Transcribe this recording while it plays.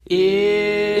If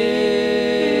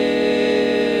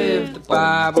the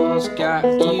Bible's got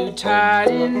you tied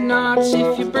in knots,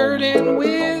 if you're burdened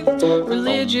with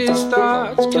religious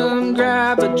thoughts, come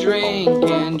grab a drink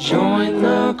and join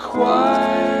the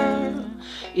choir.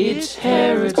 It's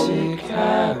Heretic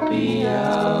Happy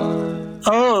Hour.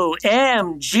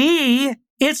 OMG!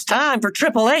 It's time for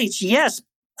Triple H. Yes.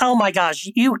 Oh my gosh.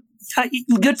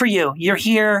 Good for you. You're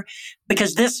here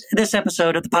because this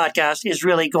episode of the podcast is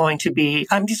really going to be,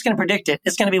 I'm just going to predict it.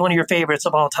 It's going to be one of your favorites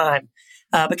of all time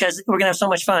because we're going to have so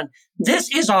much fun.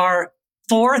 This is our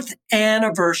 4th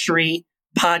anniversary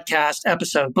podcast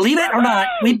episode. Believe it or not.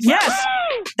 Yes.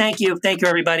 Thank you. Thank you,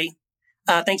 everybody.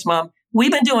 Thanks, Mom. We've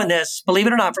been doing this, believe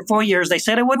it or not, for 4 years. They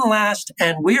said it wouldn't last,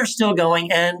 and we are still going,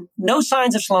 and no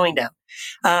signs of slowing down.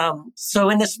 So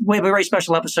in this, we have a very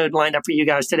special episode lined up for you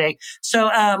guys today. So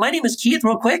my name is Keith,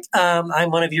 real quick. I'm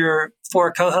one of your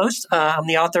 4 co-hosts. I'm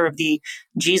the author of the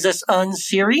Jesus Un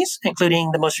series,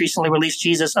 including the most recently released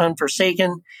Jesus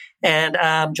Unforsaken. And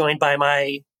I'm joined by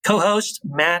my co-host,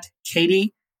 Matt,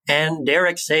 Katie, and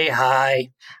Derek. Say hi.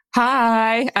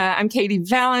 Hi, I'm Katie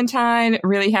Valentine.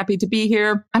 Really happy to be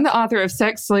here. I'm the author of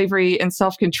Sex, Slavery, and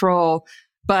Self-Control,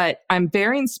 but I'm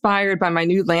very inspired by my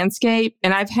new landscape.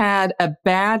 And I've had a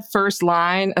bad first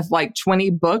line of like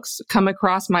 20 books come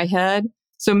across my head.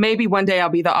 So maybe one day I'll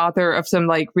be the author of some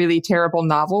like really terrible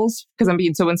novels because I'm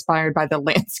being so inspired by the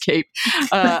landscape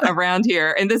around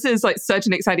here. And this is like such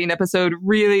an exciting episode.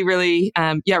 Really, really,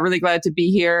 really glad to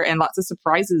be here and lots of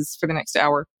surprises for the next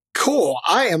hour. Cool.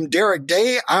 I am Derek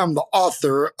Day. I'm the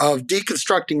author of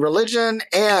Deconstructing Religion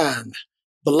and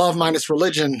the Love Minus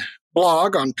Religion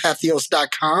blog on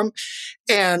Patheos.com.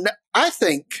 And I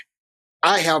think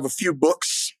I have a few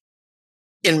books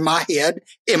in my head,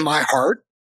 in my heart,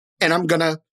 and I'm going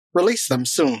to release them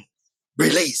soon.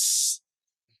 Release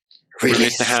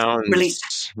the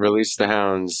hounds. Release the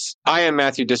hounds. I am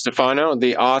Matthew DiStefano,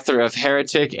 the author of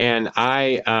Heretic, and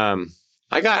I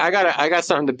got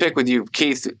something to pick with you,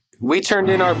 Keith. We turned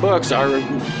in our books, our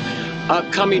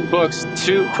upcoming books,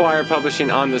 to Quire Publishing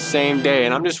on the same day,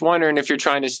 and I'm just wondering if you're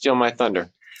trying to steal my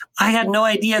thunder. I had no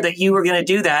idea that you were going to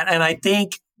do that, and I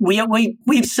think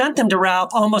we've sent them to Ralph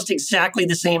almost exactly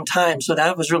the same time, so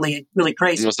that was really, really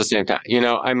crazy. Almost the same time. You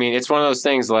know, I mean, it's one of those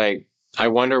things like, I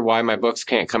wonder why my books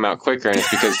can't come out quicker, and it's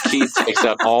because Keith takes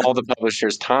up all the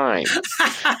publisher's time.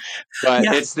 But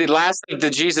It's the last of the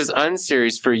Jesus Un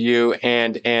series for you,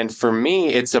 and for me,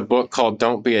 it's a book called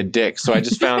Don't Be a Dick. So I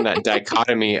just found that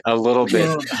dichotomy a little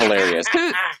bit hilarious.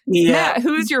 Matt,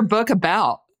 who's your book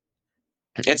about?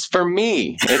 It's for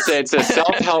me. It's a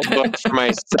self-help book for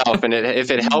myself, and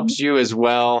if it helps you as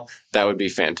well, that would be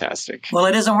fantastic. Well,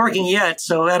 it isn't working yet,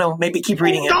 so I don't. Maybe keep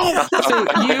reading it. So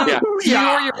you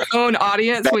were your own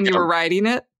audience when you were writing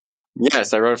it?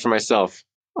 Yes, I wrote it for myself.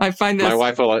 I find this. My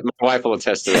wife will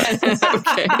attest to that.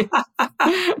 Okay.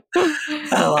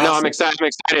 No, I'm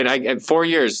excited. 4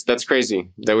 years. That's crazy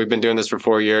that we've been doing this for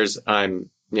 4 years. I'm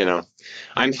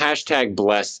hashtag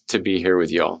blessed to be here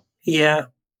with y'all. Yeah.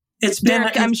 It's been.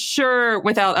 Derek, I'm sure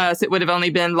without us, it would have only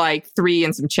been like 3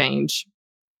 and some change.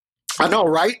 I know,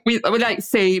 right? I would like to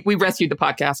say we rescued the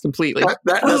podcast completely. That's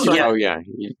right. Oh, yeah.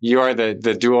 You are the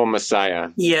dual messiah.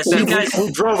 Yes. You guys who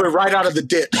drove it right out of the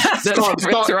ditch. That's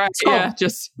right. Yeah,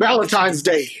 just Valentine's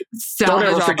Day.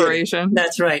 Salvage operation.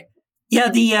 That's right.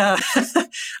 Yeah,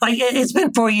 it's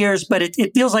been 4 years, but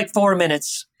it feels like 4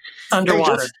 minutes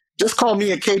underwater. Hey, just call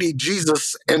me and Katie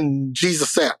Jesus and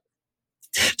Jesus App.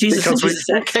 Jesus because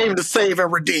we came to save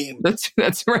and redeem. That's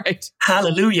right.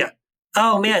 Hallelujah.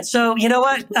 Oh, man. So, you know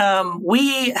what?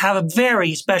 We have a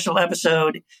very special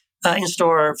episode in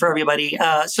store for everybody.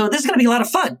 So this is going to be a lot of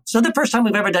fun. So the first time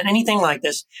we've ever done anything like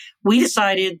this, we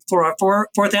decided for our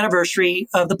 4th anniversary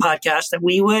of the podcast that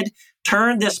we would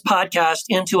turn this podcast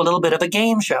into a little bit of a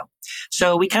game show.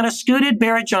 So we kind of scooted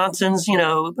Barrett Johnson's,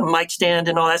 mic stand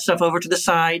and all that stuff over to the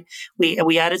side.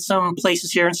 We added some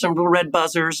places here and some little red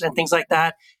buzzers and things like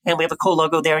that. And we have a cool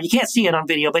logo there. You can't see it on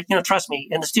video, but, trust me,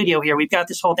 in the studio here, we've got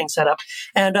this whole thing set up.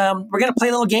 And we're going to play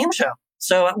a little game show.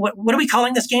 So what are we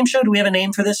calling this game show? Do we have a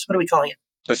name for this? What are we calling it?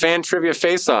 The Fan Trivia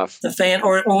Face-Off. The fan,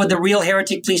 or would the real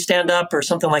heretic please stand up, or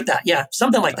something like that? Yeah,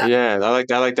 something like that. Yeah, I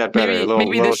like that better.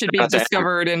 Maybe this should be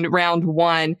discovered in round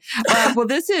 1. Well,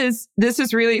 this is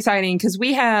really exciting because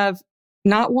we have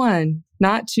not 1,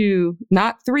 not 2,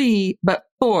 not 3, but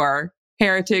 4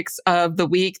 heretics of the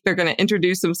week. They're going to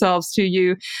introduce themselves to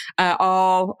you,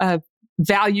 all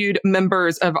valued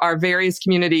members of our various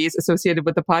communities associated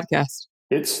with the podcast.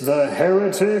 It's the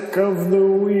Heretic of the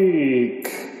Week.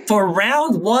 For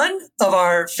round one of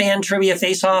our fan trivia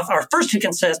face-off, our first two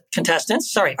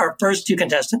contestants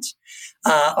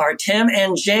are Tim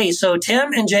and Jay. So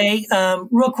Tim and Jay,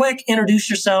 real quick, introduce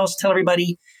yourselves. Tell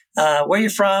everybody where you're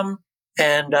from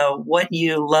and what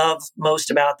you love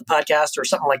most about the podcast or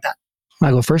something like that.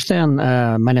 I'll go first then.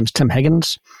 My name's Tim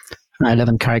Higgins. I live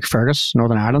in Carrickfergus,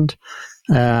 Northern Ireland.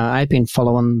 I've been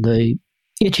following the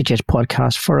HHH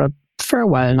podcast for a fair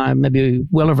while now, maybe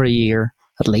well over a year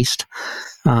at least.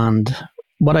 And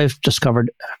what I've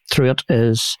discovered through it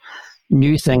is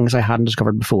new things I hadn't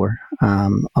discovered before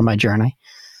on my journey.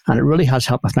 And it really has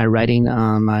helped with my writing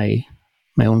and my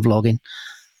own vlogging.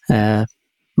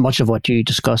 Much of what you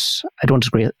discuss, I don't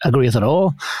agree with at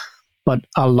all, but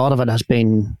a lot of it has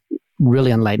been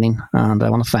really enlightening, and I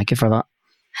want to thank you for that.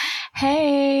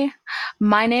 Hey,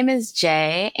 my name is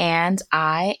Jay, and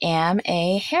I am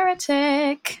a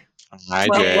heretic. Hi,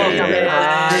 Jay.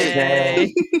 Hi,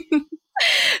 Jay.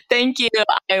 Thank you.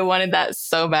 I wanted that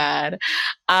so bad.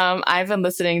 I've been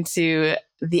listening to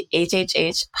the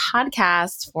HHH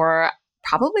podcast for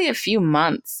probably a few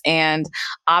months, and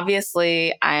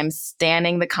obviously I'm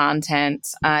standing the content.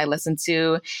 I listen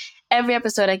to every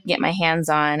episode I can get my hands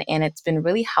on, and it's been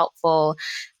really helpful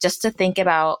just to think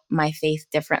about my faith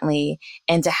differently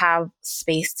and to have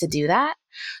space to do that.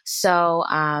 So,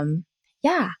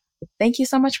 thank you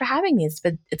so much for having me.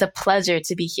 It's a pleasure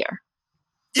to be here.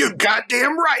 You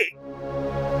goddamn right.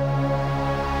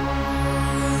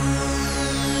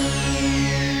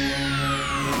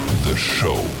 The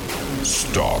show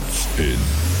starts in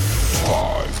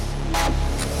 5,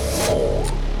 4,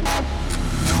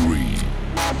 3,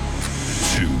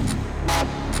 2,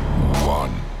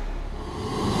 1,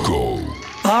 go.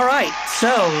 All right, so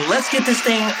let's get this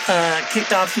thing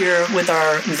kicked off here with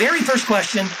our very first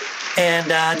question. And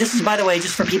this is, by the way,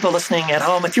 just for people listening at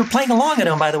home. If you're playing along at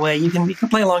home, by the way, you can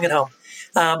play along at home.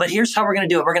 But here's how we're going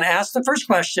to do it. We're going to ask the first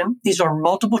question.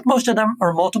 Most of them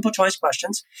are multiple choice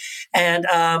questions. And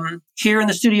here in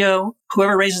the studio,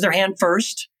 whoever raises their hand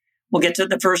first will get to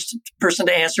the first person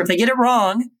to answer. If they get it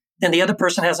wrong, then the other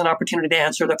person has an opportunity to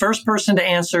answer. The first person to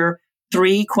answer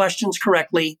 3 questions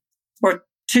correctly, or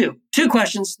two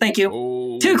questions. Thank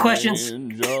you. 2 questions.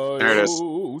 There it is.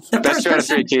 Best 2 out of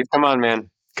 3, Keith. Come on, man.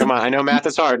 Come on. I know math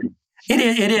is hard.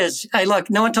 It is. Look,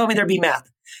 no one told me there'd be math.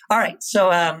 All right.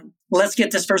 So let's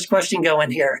get this first question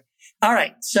going here. All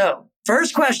right. So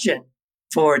first question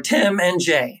for Tim and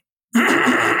Jay.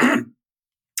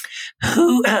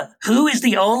 Who is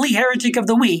the only heretic of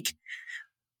the week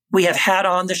we have had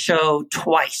on the show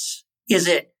twice? Is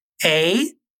it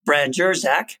A, Brad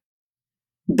Jersak,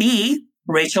 B,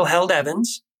 Rachel Held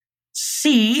Evans,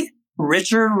 C,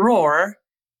 Richard Rohr,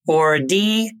 or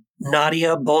D,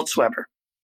 Nadia Boltzweber?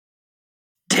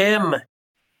 Tim.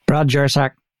 Brad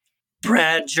Jersak.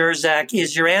 Brad Jersak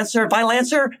is your answer. Final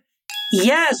answer?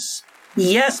 Yes.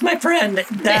 Yes, my friend.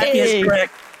 That is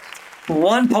correct.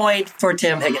 1 point for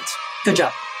Tim Higgins. Good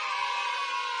job.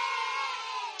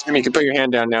 Tim, you can put your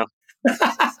hand down now.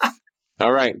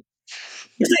 All right.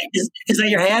 Is that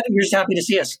your hand? You're just happy to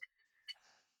see us.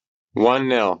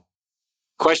 1-0.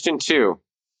 Question 2.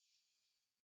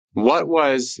 What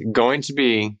was going to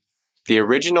be the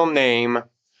original name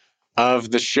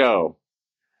of the show?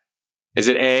 Is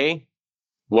it A,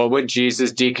 What Would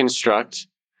Jesus Deconstruct?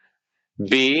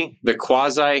 B, The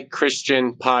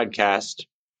Quasi-Christian Podcast?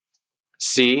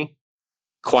 C,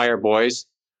 Choir Boys?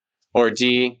 Or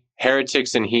D,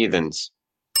 Heretics and Heathens?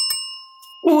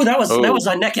 Ooh, that was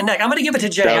a neck and neck. I'm going to give it to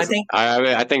Jay.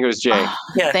 I think it was Jay.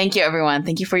 Yeah. Thank you, everyone.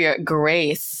 Thank you for your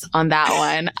grace on that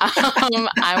one.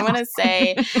 I want to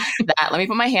say that, let me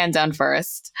put my hand down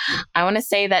first. I want to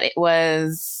say that it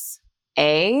was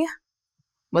A.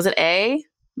 Was it A?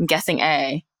 I'm guessing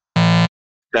A.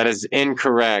 That is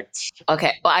incorrect.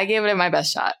 Okay. Well, I gave it my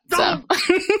best shot. So,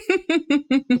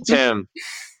 Tim.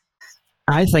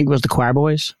 I think it was the Choir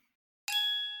Boys.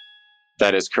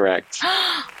 That is correct.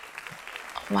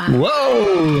 Wow.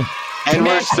 Whoa! And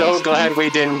we're so glad we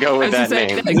didn't go with that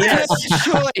name.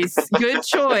 Good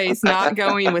choice. Not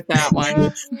going with that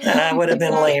one. That would have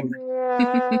been lame.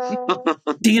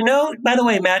 Do you know, by the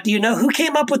way, Matt, do you know who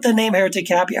came up with the name Heretic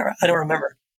Happy Hour? I don't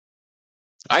remember.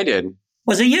 I did.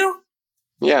 Was it you?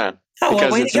 Yeah. Oh,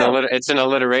 well, because it's an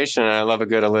alliteration, and I love a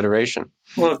good alliteration.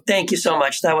 Well, thank you so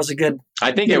much. That was a good...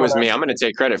 I think it was me. I'm going to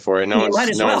take credit for it. No one's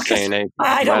saying anything.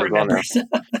 I don't remember.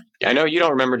 I know you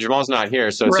don't remember. Jamal's not here,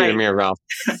 so it's either me or Ralph.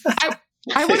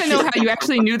 I want to know how you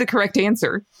actually knew the correct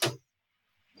answer.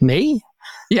 Me?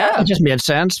 Yeah. It just made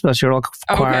sense, because you're all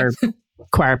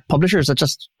choir publishers.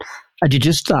 I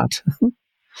deduced that.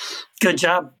 Good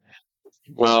job.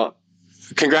 Well,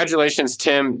 Congratulations,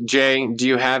 Tim. Jay, do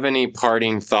you have any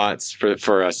parting thoughts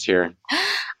for us here?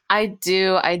 I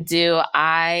do.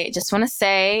 I just want to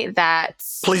say that...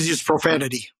 Please use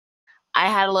profanity. I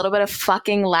had a little bit of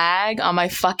fucking lag on my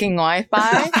fucking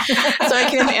Wi-Fi, so I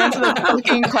couldn't answer the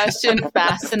fucking question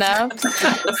fast enough.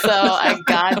 So I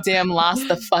goddamn lost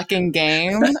the fucking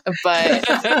game, but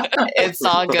it's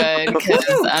all good because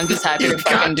I'm just happy to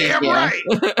fucking be here. Right.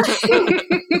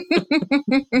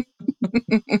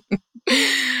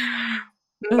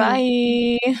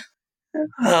 Bye.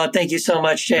 Oh, thank you so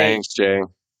much, Jay. Thanks, Jay.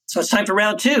 So it's time for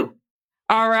round 2.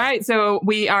 All right. So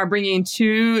we are bringing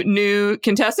 2 new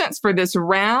contestants for this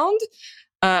round.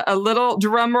 A little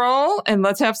drum roll, and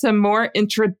let's have some more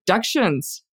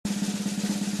introductions.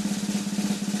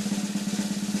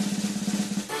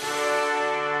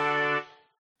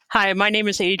 Hi, my name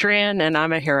is Adrian, and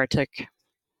I'm a heretic.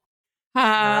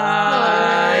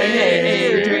 Hi,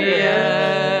 Adrian.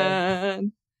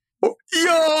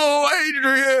 Yo,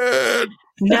 Adrian!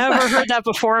 Never heard that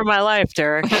before in my life,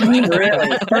 Derek.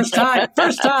 Really? First time.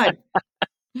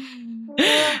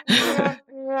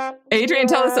 Adrian,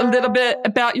 tell us a little bit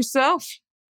about yourself.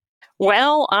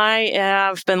 Well, I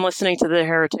have been listening to the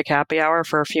Heretic Happy Hour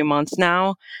for a few months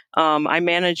now. I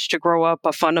managed to grow up a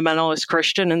fundamentalist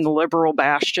Christian in the liberal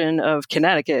bastion of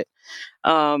Connecticut.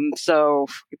 So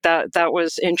that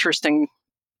was interesting.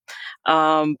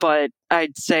 But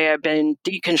I'd say I've been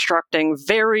deconstructing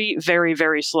very, very,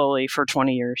 very slowly for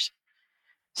 20 years.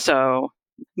 So,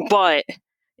 but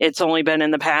it's only been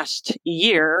in the past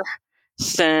year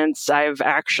since I've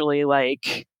actually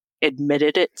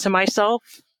admitted it to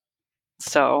myself.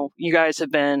 So you guys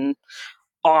have been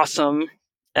awesome.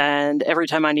 And every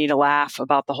time I need a laugh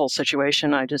about the whole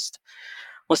situation, I just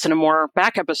listen to more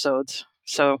back episodes.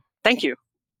 So thank you.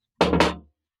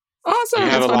 Awesome. You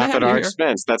have a laugh at our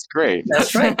expense. That's great.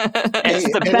 That's right.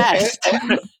 It's the best.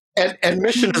 And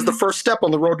admission is the first step on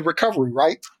the road to recovery,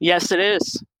 right? Yes, it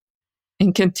is.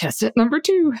 And contestant number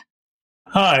 2.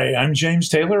 Hi, I'm James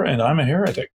Taylor, and I'm a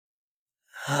heretic.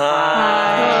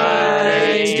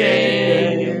 Hi,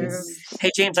 James.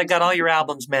 Hey, James, I got all your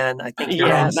albums, man. I think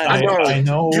you're awesome. I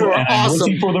know. You're and awesome. I'm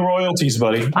looking for the royalties,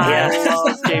 buddy. I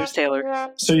love James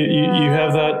Taylor. So you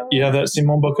have that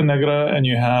Simon Boccanegra, and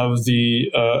you have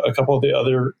the a couple of the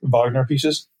other Wagner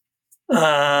pieces.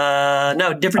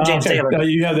 No, different James Taylor.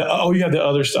 You have the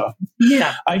other stuff.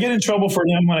 Yeah, I get in trouble for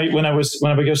him when I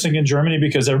would go sing in Germany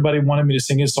because everybody wanted me to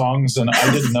sing his songs and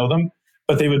I didn't know them,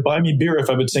 but they would buy me beer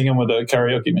if I would sing them with a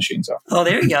karaoke machine. So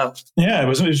there you go. Yeah, it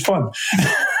was fun.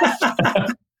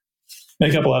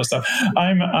 Make up a lot of stuff.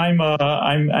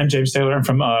 I'm James Taylor. I'm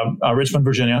from Richmond,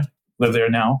 Virginia. Live there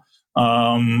now.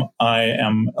 I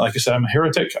am, like I said, I'm a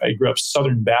heretic. I grew up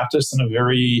Southern Baptist in a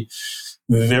very,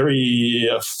 very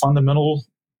fundamental,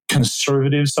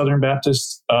 conservative Southern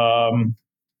Baptist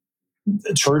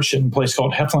church in a place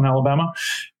called Heflin, Alabama.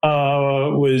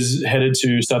 Was headed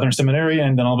to Southern Seminary,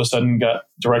 and then all of a sudden got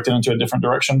directed into a different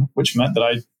direction, which meant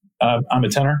that I'm a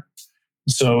tenor.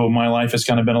 So my life has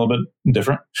kind of been a little bit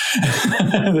different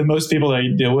than most people that I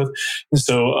deal with.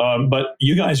 So, but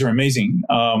you guys are amazing.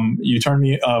 Matthew turned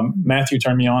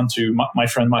me on to my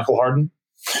friend Michael Hardin.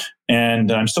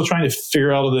 And I'm still trying to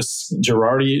figure out all this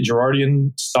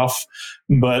Girardian stuff.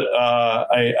 But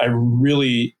I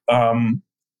really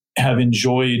have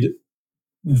enjoyed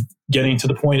getting to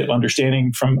the point of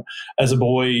understanding from, as a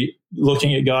boy,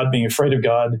 looking at God, being afraid of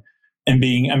God, and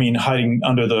hiding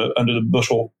under the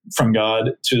bushel from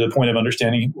God, to the point of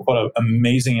understanding what an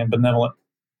amazing and benevolent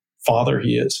Father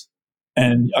He is.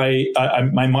 And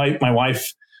my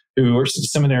wife, who works at the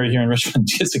seminary here in Richmond,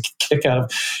 gets a kick out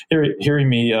of hearing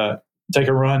me take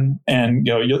a run and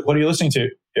go, "What are you listening to?"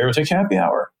 Heretic Happy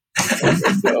Hour.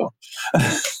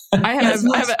 I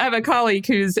have a colleague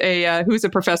who's a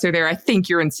professor there. I think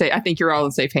you're all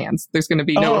in safe hands. There's going to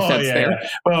be no offense there. Yeah.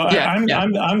 Well, I'm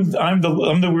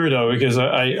the weirdo because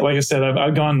like I said,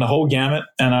 I've gone the whole gamut,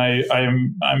 and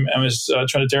I'm as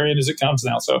Trinitarian as it comes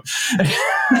now. So.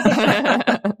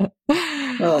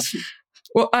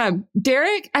 Well,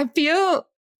 Derek, I feel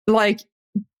like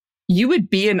you would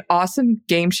be an awesome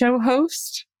game show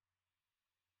host.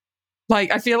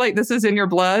 I feel like this is in your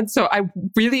blood. So I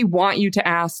really want you to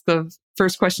ask the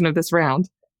first question of this round.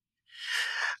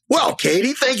 Well,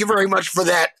 Katie, thank you very much for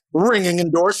that ringing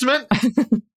endorsement.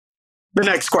 The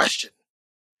next question.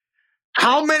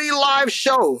 How many live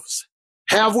shows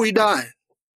have we done?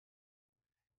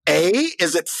 A,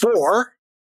 is it 4?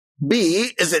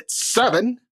 B, is it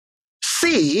 7?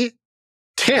 C,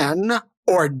 10,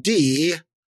 or D,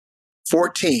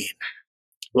 14?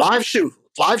 Live shows.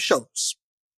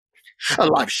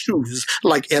 Live shoes,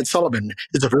 like Ed Sullivan,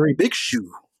 is a very big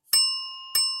shoe.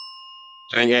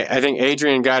 I think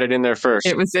Adrian got it in there first.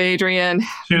 It was Adrian.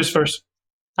 She was first.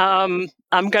 I'm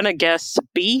gonna guess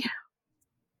B.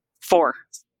 4.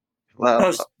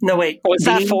 Oh, no, wait. Was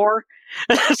that B? 4?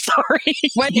 Sorry.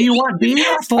 Wait, do you want B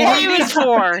or 4? A was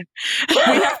 4.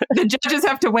 The judges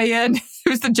have to weigh in.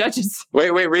 Who's the judges?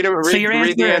 Wait. Read them.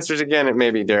 Read the answers again,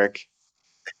 maybe, Derek.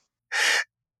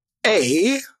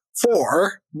 A,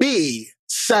 4, B,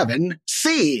 7,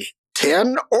 C,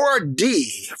 10, or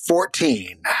D,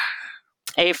 14.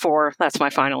 A4. That's my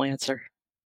final answer.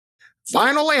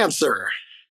 Final answer.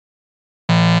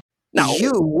 No.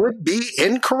 You would be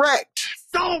incorrect.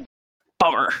 No.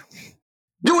 Bummer.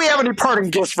 Do we have any parting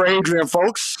gifts for Adrian,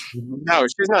 folks? No,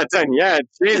 she's not done yet.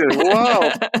 Jesus,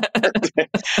 whoa.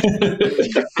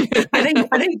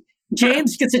 I think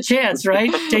James gets a chance,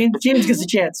 right? James gets a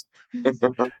chance. Do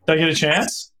I get a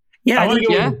chance? Yeah, I want to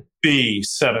go yeah. with B,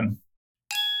 7.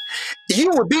 You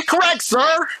would be correct,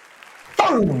 sir.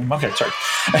 Boom. Okay, sorry.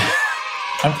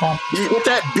 I'm calm. You get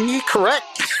that B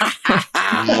correct?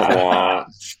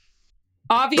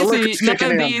 Obviously,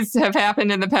 none of these have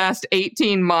happened in the past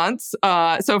 18 months.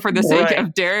 So for the sake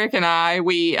of Derek and I,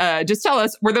 we just tell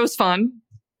us, were those fun?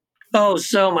 Oh,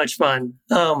 so much fun.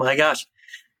 Oh, my gosh.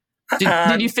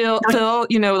 Did you fill,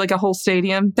 like a whole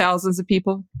stadium, thousands of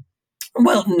people?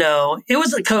 Well, no. It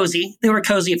was cozy. They were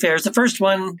cozy affairs. The first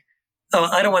one,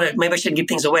 I don't want to, maybe I shouldn't give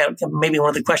things away. Maybe one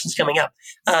of the questions coming up.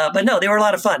 But no, they were a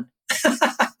lot of fun.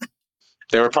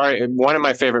 They were one of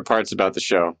my favorite parts about the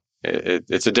show.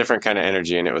 It's a different kind of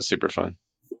energy, and it was super fun.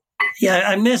 Yeah,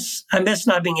 I miss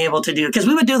not being able to do, because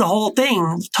we would do the whole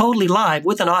thing totally live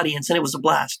with an audience, and it was a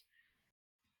blast.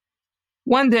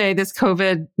 One day, this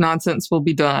COVID nonsense will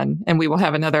be done, and we will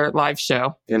have another live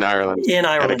show in Ireland.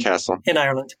 At a castle. In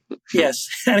Ireland, yes,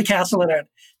 at a castle in Ireland.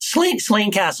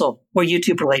 Slane Castle, where you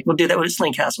two relate. We'll do that with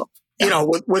Slane Castle. You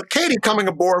know, with Katie coming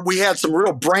aboard, we had some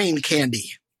real brain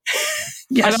candy.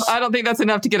 Yes. I don't think that's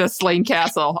enough to get a Slane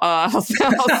Castle. I'll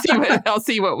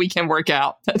see what we can work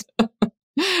out.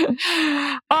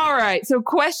 All right. So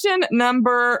question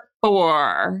number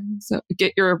 4. So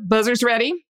get your buzzers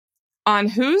ready. On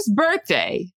whose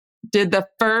birthday did the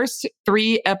first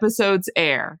 3 episodes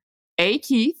air? A,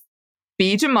 Keith,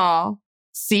 B, Jamal,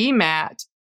 C, Matt,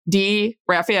 D,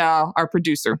 Raphael, our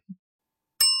producer.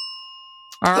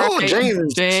 All right,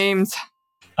 James.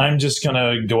 I'm just going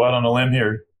to go out on a limb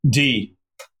here. D.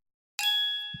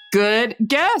 Good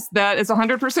guess. That is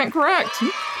 100% correct.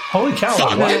 Holy cow.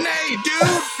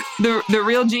 The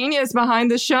real genius behind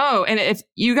the show. And if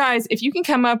you can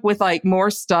come up with like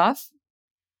more stuff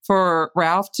for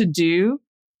Ralph to do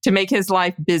to make his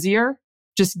life busier,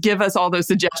 just give us all those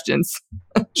suggestions.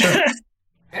 Sure.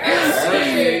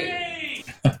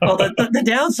 Well, the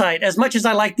downside, as much as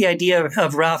I like the idea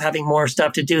of Ralph having more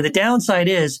stuff to do, the downside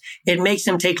is it makes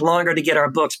him take longer to get our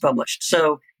books published.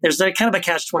 So there's kind of a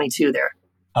catch-22 there.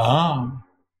 Oh,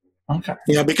 okay.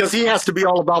 Yeah, because he has to be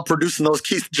all about producing those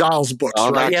Keith Giles books,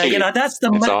 right? Yeah, that's the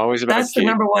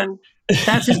number one.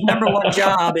 That's his number one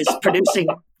job is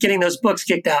getting those books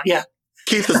kicked out. Yeah.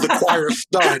 Keith is the choir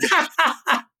stud.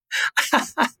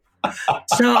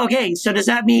 So does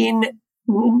that mean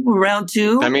round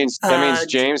 2? That means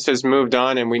James has moved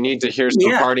on, and we need to hear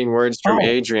some parting words from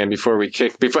Adrian before we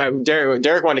kick.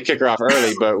 Derek wanted to kick her off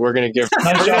early, but we're going to give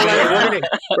her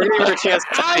a chance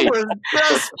to I was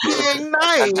just being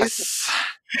nice.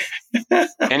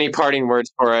 Any parting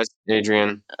words for us,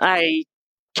 Adrian? I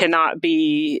cannot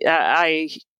think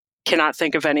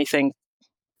of anything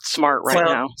smart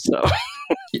now. So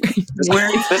this is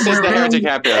the Heretic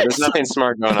Happy Hour. There's nothing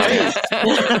smart going on here.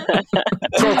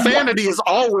 Profanity is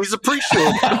always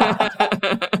appreciated.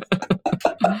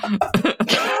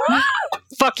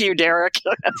 Fuck you, Derek.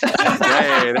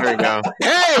 Hey, there we go.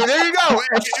 Hey, there you go.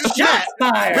 Matt,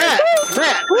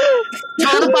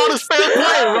 talk about his fair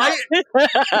play, right?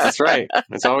 That's right.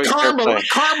 It's always karma fair play.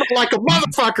 Like a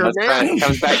motherfucker, That's man. Right. It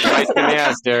comes back to bite you in the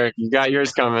ass, Derek. You got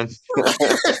yours coming.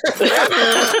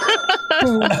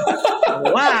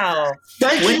 Wow.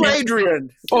 Thank you, Adrian.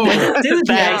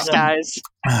 Thanks, guys.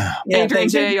 Adrian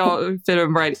J, y'all fit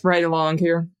him right along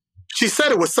here. She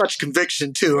said it with such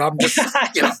conviction, too. I'm just,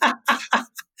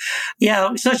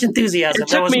 Yeah, such enthusiasm. It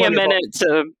took me a minute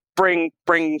to bring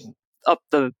up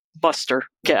the Buster.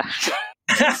 Yeah.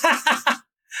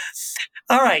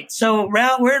 All right, so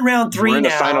we're in round 3 now. We're in the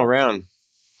final round.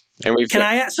 And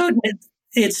so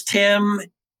it's Tim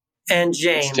and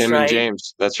James, It's Tim right? and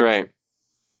James. That's right.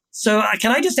 So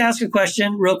can I just ask a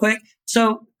question real quick?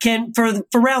 So for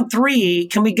round 3,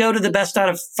 can we go to the best out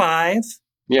of 5?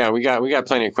 Yeah, we got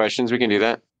plenty of questions. We can do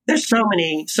that. There's so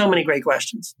many great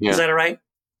questions. Yeah. Is that all right?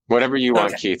 Whatever you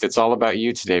want, Keith. It's all about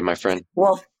you today, my friend.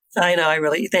 Well, I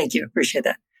know. Thank you. Appreciate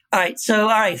that. All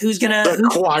right. Who's gonna? The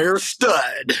choir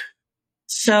stud.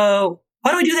 So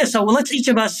why don't we do this? So let's each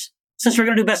of us, since we're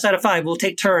going to do best out of 5, we'll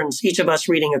take turns, each of us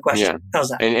reading a question. Yeah. How's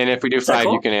that? And if we do 5,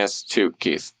 cool? you can ask 2,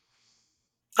 Keith.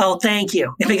 Oh, thank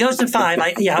you. If it goes to 5,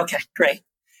 okay, great.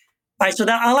 All right, so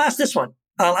I'll ask this one.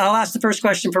 I'll ask the first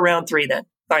question for round 3 then.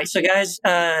 All right, so guys,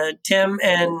 Tim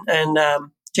and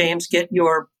James, get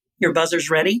your buzzers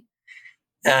ready.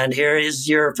 And here is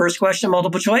your first question,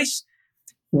 multiple choice.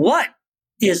 What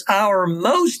is our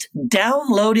most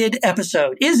downloaded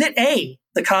episode? Is it A,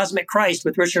 The Cosmic Christ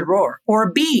with Richard Rohr?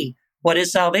 Or B, What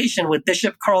is Salvation with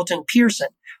Bishop Carlton Pearson?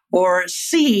 Or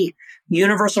C,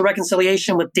 Universal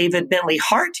Reconciliation with David Bentley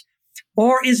Hart?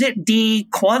 Or is it D,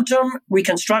 Quantum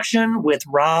Reconstruction with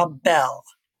Rob Bell?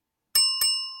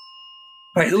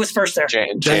 All right, who was first there?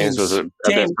 James was a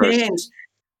bit first. James.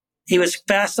 He was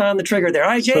fast on the trigger there. All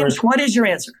right, James, what is your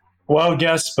answer? Wild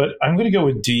guess, but I'm going to go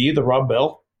with D, the Rob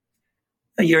Bell.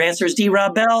 Your answer is D,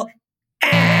 Rob Bell.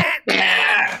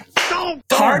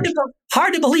 Hard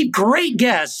to believe. Great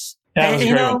guess. Yeah,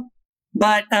 you know,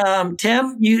 but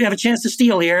Tim, you have a chance to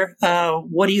steal here.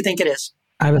 What do you think it is?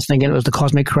 I was thinking it was The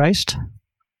Cosmic Christ.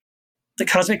 The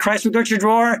Cosmic Christ with Richard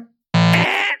Rohr.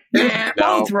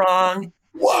 Both wrong.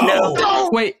 Whoa. No.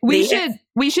 Wait,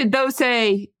 we should though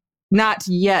say not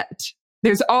yet.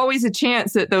 There's always a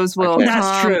chance that those will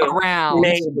come around.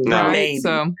 Maybe.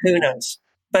 So who knows?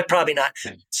 But probably not.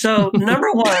 So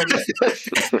number one,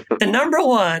 the number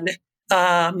one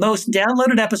most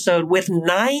downloaded episode with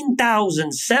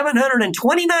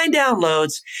 9,729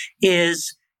 downloads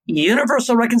is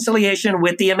Universal Reconciliation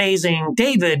with the amazing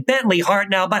David Bentley Hart.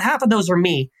 Now, about half of those were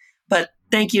me, but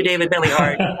thank you, David Bentley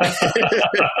Hart.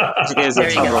 He is a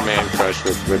total man crush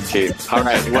with Keith. All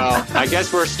right, well, I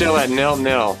guess we're still at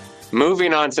 0-0.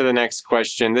 Moving on to the next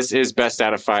question. This is best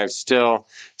out of 5, still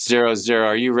 0-0.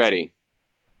 Are you ready?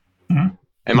 Mm-hmm.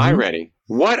 Am I ready?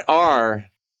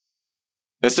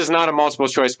 This is not a multiple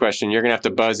choice question. You're going to have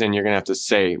to buzz in. You're going to have to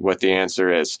say what the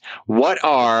answer is.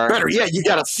 Better, you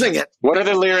got to sing it. What are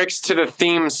the lyrics to the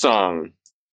theme song?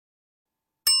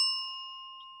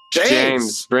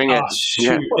 James, bring it.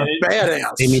 What a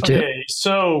badass. Me too. Okay,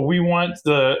 so we want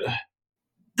the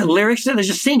lyrics to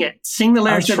just sing it. Sing the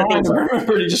lyrics to the theme song. I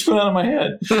remember it. It just went out of my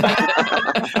head.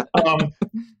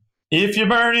 If you're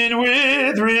burning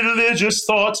with religious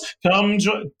thoughts, come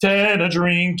take a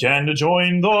drink and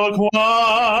join the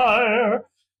choir.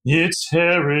 It's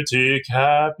Heretic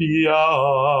Happy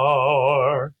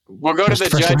Hour. We'll go to the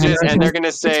judges, and they're going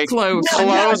to say close,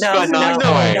 but not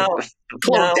quite.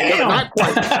 Not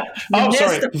quite. Oh,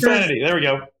 sorry, profanity. There we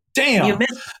go. Damn. You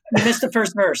missed the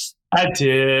first verse. I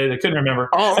did. I couldn't remember.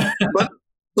 Oh, but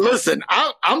listen,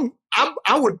 I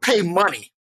would pay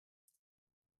money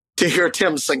to hear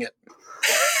Tim sing it.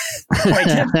 Right,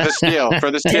 Tim. For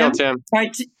the steal, Tim.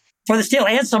 Right, for the steal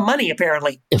and some money,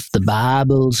 apparently. If the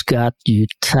Bible's got you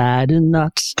tied in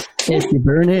knots, if you're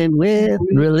burning with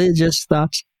religious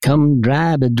thoughts, come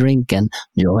grab a drink and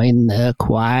join the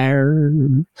choir.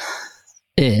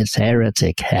 It's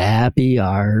Heretic Happy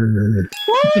Hour.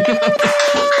 You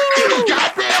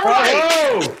got that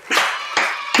right!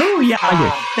 Oh, yeah.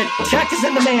 The check is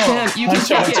in the mail. Tim, you can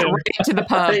take it right to the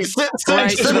pub. Hey,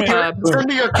 send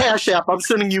me your Cash App. I'm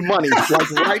sending you money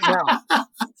right now.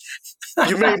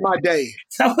 You made my day.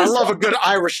 I love a good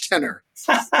Irish tenor.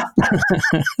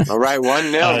 All right,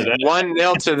 1-0.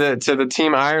 1-0 to the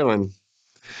Team Ireland.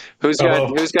 Who's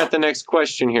got the next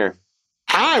question here?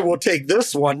 I will take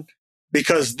this one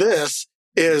because this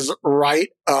is right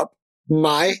up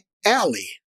my alley.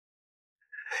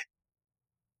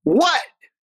 What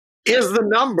is the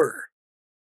number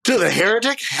to the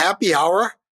Heretic Happy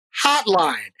Hour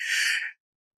hotline?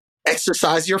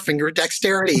 Exercise your finger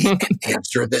dexterity and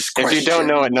answer this question. If you don't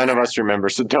know it, none of us remember,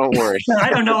 so don't worry.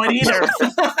 I don't know it either.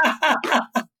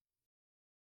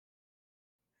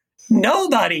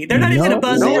 Nobody. They're not even going to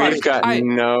buzz in. We've got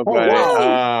nobody.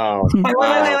 Oh.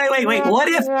 Wait.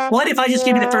 What if I just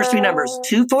give you the first 3 numbers?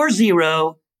 240.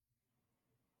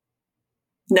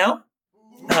 No?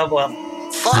 Oh, well.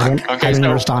 Fuck. I don't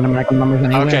understand American numbers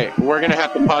anyway. Okay, we're going to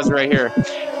have to pause right here.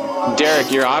 Derek,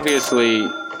 you're obviously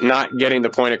not getting the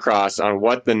point across on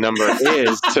what the number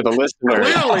is to the listener.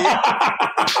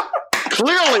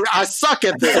 Clearly, I suck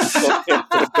at this.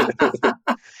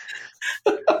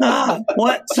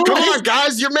 What? So come on,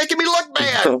 guys, you're making me look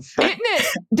bad.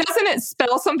 Doesn't it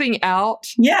spell something out?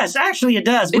 Yes, actually it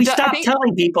does. We stopped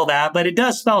telling people that, but it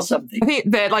does spell something. I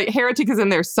think that Heretic is in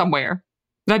there somewhere,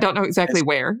 but I don't know exactly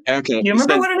where. Okay. You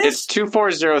remember what it is? It's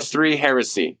 2403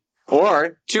 Heresy.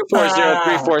 Or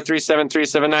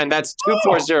 240-343-7379. That's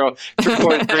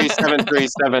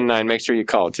 240-343-7379. Make sure you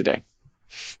call it today.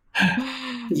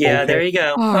 Yeah, there you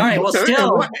go. All right, well,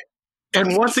 still.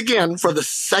 And once again, for the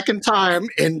second time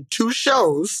in 2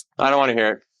 shows, I don't want to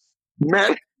hear it.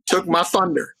 Matt took my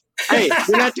thunder. Hey,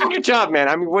 you're not doing your job, man.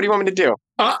 I mean, what do you want me to do?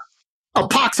 A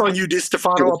pox on you,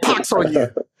 DiStefano. A pox on you.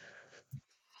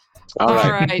 All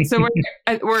right. So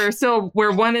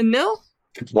we're 1-0?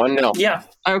 1-0. Yeah.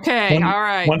 Okay. All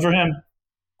right. One for him.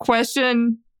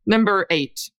 Question number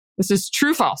 8. This is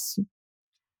true, false.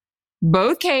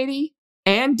 Both Katie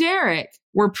and Derek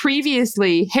were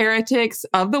previously heretics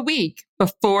of the week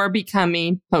before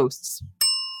becoming hosts.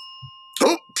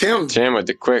 Oh, Tim. Tim with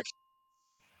the quick.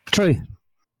 True.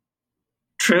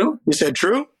 True? You said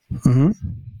true? Mm-hmm.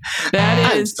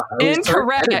 That is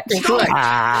incorrect.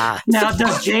 Now,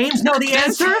 does James know the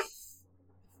answer?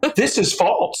 This is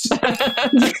false.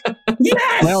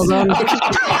 Yes! Well done.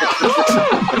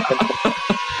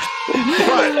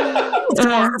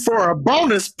 But for a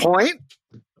bonus point,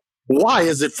 why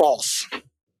is it false?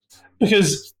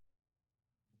 Because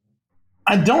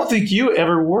I don't think you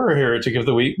ever were a heretic of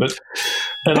the week, but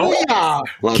yeah.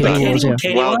 Well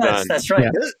Katie done. was. That's right.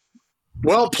 Yeah.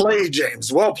 Well played,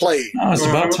 James. Well played. Oh, it's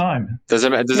about time. Does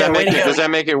that make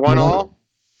it 1-1?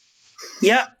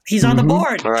 Yeah, he's on the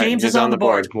board. All right, James he's is on the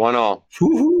board. 1-1.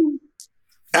 Woo-hoo.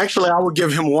 Actually, I would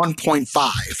give him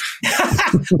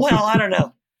 1.5. Well, I don't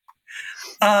know.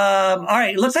 All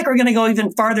right, looks like we're going to go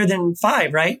even farther than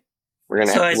 5, right? Am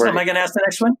I going to ask the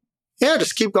next one? Yeah,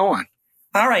 just keep going.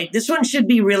 All right, this one should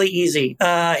be really easy.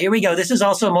 Here we go. This is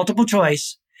also multiple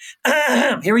choice.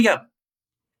 Here we go.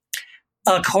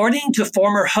 According to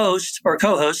former host or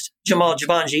co-host Jamal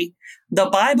Javanji, the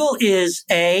Bible is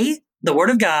A, the Word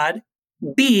of God,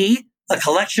 B, a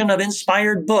collection of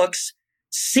inspired books,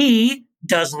 C,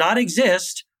 does not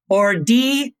exist, or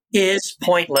D, is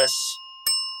pointless.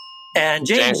 And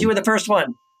James, you were the first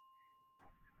one.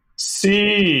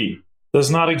 C, does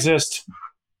not exist.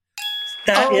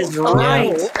 That is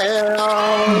right.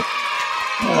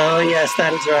 Oh, yes,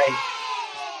 that is right.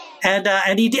 And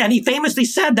he famously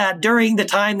said that during the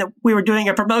time that we were doing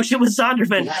a promotion with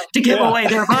Zondervan to give away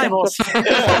their Bibles.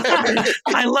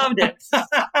 I loved it.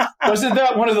 Wasn't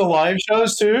that one of the live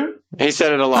shows too? He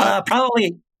said it a lot.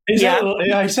 Probably. He said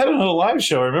it on a live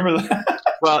show. Remember that?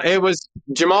 Well, it was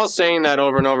Jamal saying that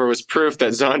over and over was proof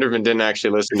that Zondervan didn't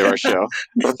actually listen to our show.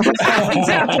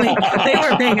 Exactly. They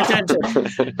weren't paying attention.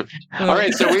 All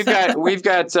right, so we've got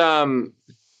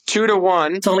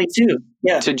 2-1. It's only 2.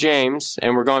 Yeah. To James,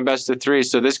 and we're going best of 3,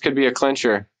 so this could be a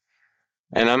clincher.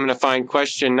 And I'm going to find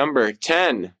question number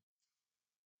 10.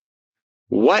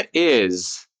 What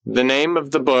is the name of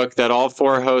the book that all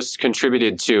 4 hosts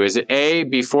contributed to? Is it A,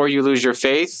 Before You Lose Your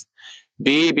Faith,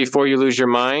 B, Before You Lose Your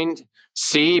Mind,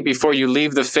 C, Before You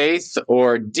Leave the Faith,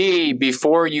 or D,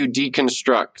 Before You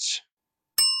Deconstruct?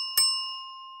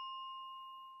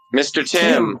 Mr.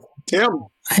 Tim.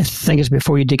 I think it's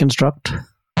Before You Deconstruct.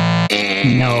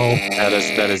 No.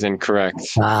 That is incorrect.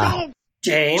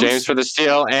 James for the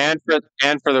steal and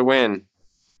for the win.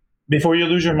 Before You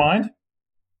Lose Your Mind?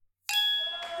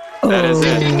 That is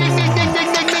it.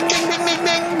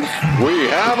 We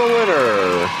have a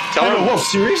winner. Whoa,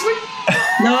 seriously?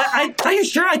 No, are you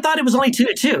sure? I thought it was only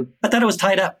 2-2. I thought it was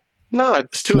tied up. No,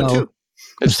 it's 2-2.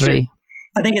 It's 3.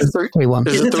 I think it's 3-1.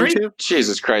 Is it 3-2?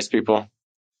 Jesus Christ, people.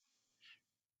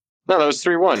 No, that was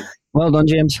 3-1. Well done,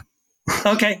 James.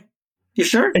 Okay. You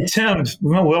sure? Hey, Tim,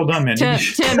 well done, man. Tim,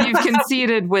 you've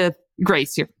conceded with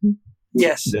grace here.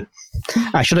 Yes.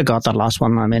 I should have got that last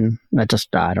one. I mean, I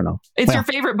don't know. It's your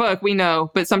favorite book, we know,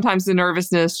 but sometimes the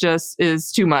nervousness just is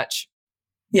too much.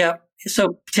 Yeah.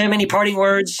 So, Tim, any parting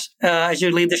words as you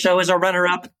leave the show as our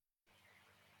runner-up?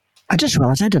 I just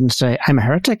realized I didn't say I'm a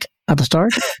heretic at the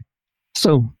start.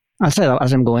 So I'll say that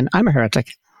as I'm going. I'm a heretic.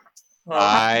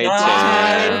 Bye,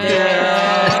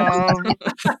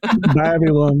 Bye,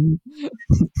 everyone.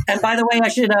 And by the way, I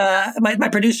should, my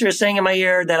producer is saying in my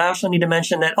ear that I also need to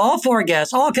mention that all 4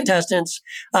 guests, all contestants,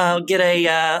 get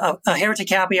a Heretic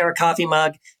Happy Hour coffee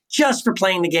mug just for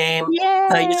playing the game.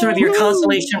 Sort of your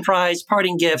consolation prize,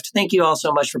 parting gift. Thank you all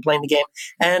so much for playing the game.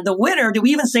 And the winner, do we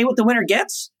even say what the winner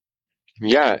gets?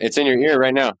 Yeah, it's in your ear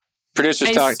right now. Producers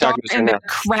talking to us right now. The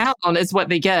crown is what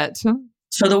they get.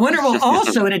 So the winner will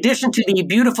also, in addition to the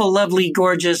beautiful, lovely,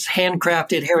 gorgeous,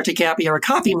 handcrafted Heretic Happy Hour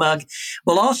coffee mug,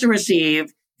 will also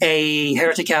receive a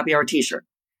Heretic Happy Hour t-shirt.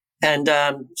 And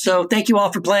so thank you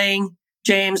all for playing.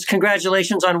 James,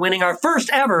 congratulations on winning our first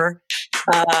ever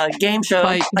game show.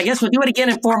 Bye. I guess we'll do it again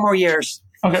in 4 more years.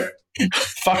 Okay.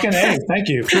 Fucking A. Thank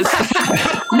you.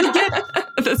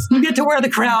 You get to wear the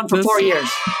crown for 4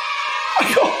 years.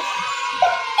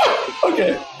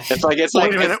 Okay. It's like it's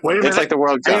like the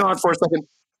World Cup. Hang on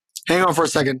for a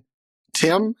second.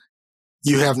 Tim,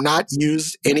 you have not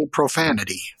used any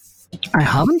profanity. I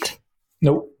haven't.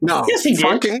 Nope. No. Yes, he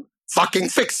did. Fucking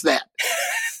fix that.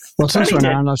 Well, since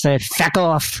we're on, I'll say feck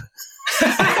off.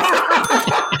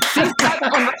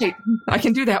 I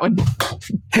can do that one.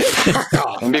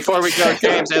 And before we go,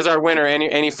 James, as our winner,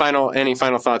 any final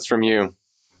thoughts from you?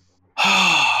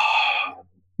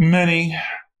 Many,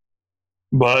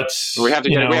 but we have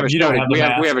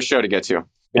a show to get to.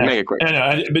 We'll make it quick. I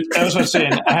know, but I was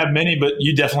saying I have many, but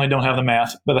you definitely don't have the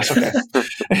math. But that's okay.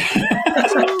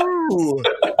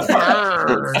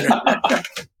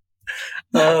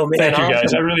 Oh man! Thank you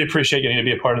guys. I really appreciate getting to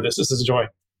be a part of this. This is a joy.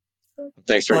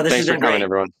 Thanks for coming,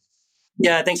 everyone.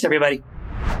 Yeah, thanks everybody.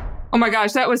 Oh my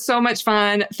gosh, that was so much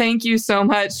fun. Thank you so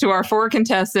much to our 4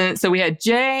 contestants. So we had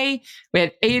Jay, we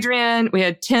had Adrian, we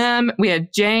had Tim, we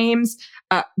had James.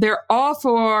 They're all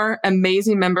 4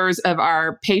 amazing members of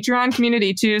our Patreon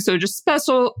community too. So just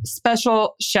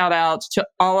special shout out to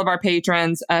all of our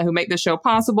patrons who make this show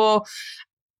possible.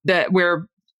 That we're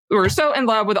so in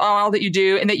love with all that you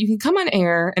do, and that you can come on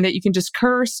air and that you can just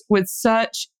curse with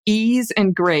such ease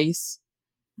and grace.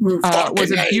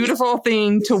 Was a beautiful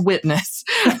thing to witness.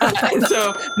 And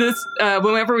so this,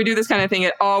 whenever we do this kind of thing,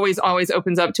 it always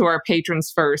opens up to our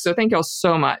patrons first. So thank y'all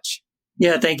so much.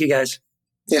 Yeah, thank you guys.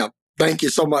 Yeah, thank you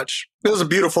so much. It was a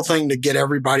beautiful thing to get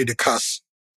everybody to cuss.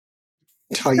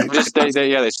 Tell you,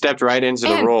 they stepped right into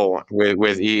the role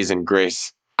with ease and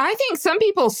grace. I think some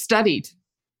people studied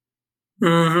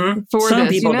for some this,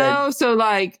 people did. So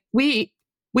like we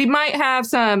might have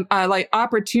some like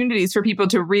opportunities for people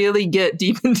to really get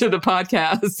deep into the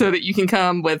podcast so that you can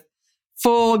come with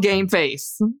full game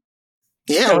face.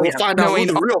 Yeah, we'll find out who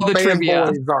the real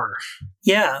fanboys are.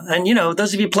 Yeah, and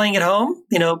those of you playing at home,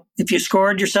 if you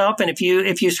scored yourself, and if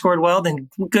you scored well, then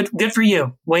good for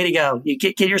you. Way to go! You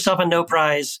get yourself a no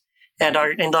prize and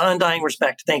the undying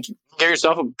respect. Thank you. Get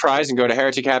yourself a prize and go to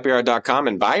heretichappyhour.com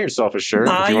and buy yourself a shirt.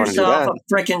 Buy if you yourself want to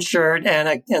do a freaking shirt and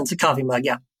a coffee mug.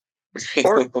 Yeah.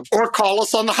 or call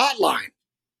us on the hotline.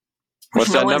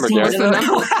 What's that number, Derek? No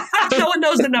one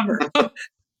knows the number.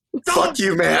 Fuck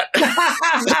you, Matt.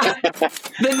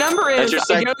 The number is go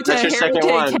to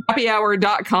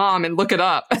heretichappyhour.com and look it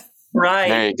up. Right.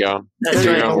 There you go. That's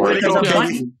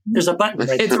right. There's a button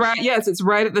right It's there. right. Yes, it's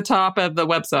right at the top of the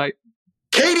website.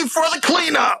 Katie for the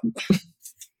cleanup.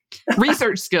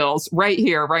 Research skills right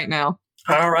here, right now.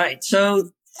 All right. So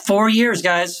 4 years,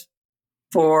 guys.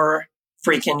 4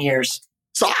 freaking years.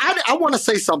 So I want to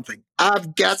say something.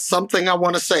 I've got something I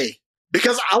want to say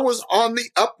because I was on the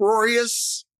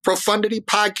Uproarious Profundity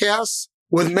podcast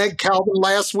with Meg Calvin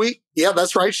last week. Yeah,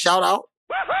 that's right. Shout out.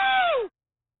 Woo-hoo!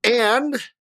 And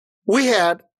we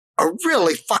had a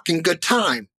really fucking good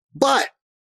time. But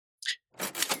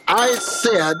I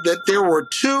said that there were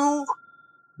 2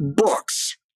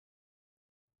 books,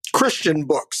 Christian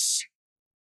books,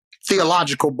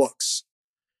 theological books,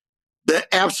 that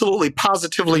absolutely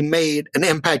positively made an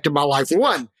impact in my life.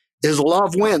 One is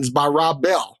Love Wins by Rob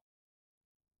Bell.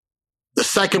 The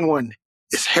second one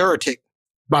is Heretic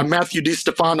by Matthew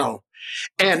DiStefano.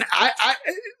 And I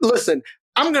listen,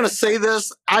 I'm going to say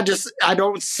this. I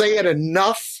don't say it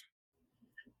enough.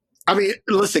 I mean,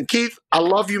 listen, Keith, I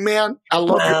love you, man. I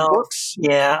love your books.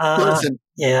 Yeah. Listen.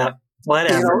 Yeah.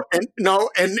 Whatever. And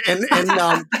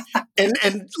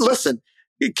listen,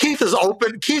 Keith is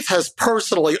open. Keith has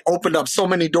personally opened up so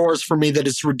many doors for me that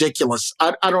it's ridiculous.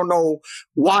 I don't know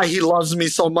why he loves me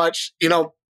so much,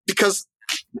 because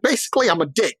basically I'm a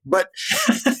dick. But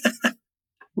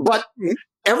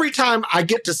every time I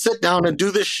get to sit down and do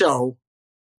this show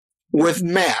with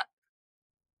Matt,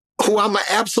 who I'm an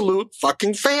absolute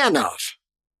fucking fan of,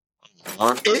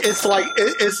 it's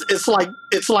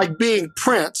like being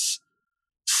Prince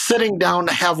sitting down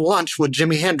to have lunch with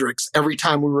Jimi Hendrix every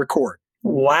time we record.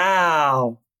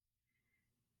 Wow.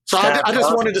 So I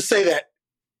just wanted to say that,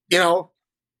 dude.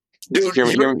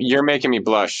 You're making me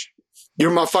blush.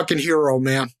 You're my fucking hero,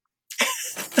 man.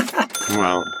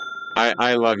 Well,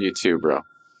 I love you too, bro.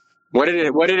 What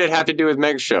did it have to do with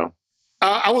Meg's show?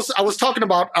 I was talking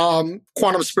about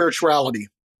quantum spirituality,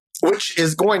 which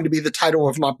is going to be the title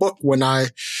of my book when I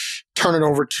turn it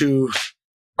over to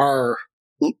our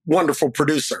wonderful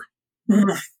producer.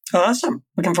 Awesome.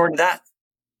 Looking forward to that.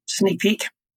 Sneak peek.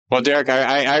 Well, Derek,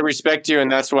 I respect you,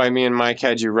 and that's why me and Mike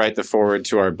had you write the foreword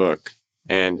to our book,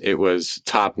 and it was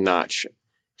top notch.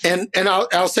 And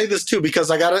I'll say this too,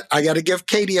 because I gotta give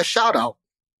Katie a shout out,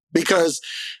 because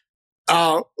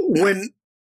when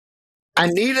I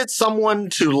needed someone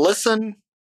to listen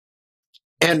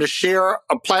and to share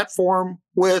a platform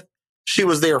with, she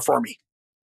was there for me.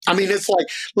 I mean, it's like,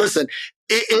 listen,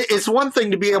 it's one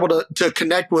thing to be able to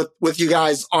connect with you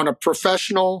guys on a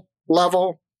professional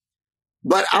level,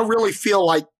 but I really feel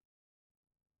like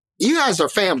you guys are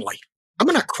family. I'm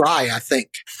going to cry, I think.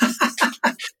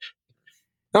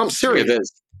 No, I'm serious. It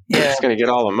is. Yeah. It's going to get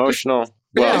all emotional.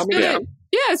 Well,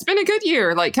 it's been a good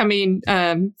year. Like, I mean,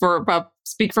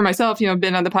 speak for myself, I've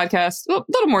been on the podcast a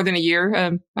little more than a year.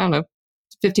 I don't know,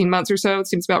 15 months or so. It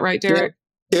seems about right, Derek.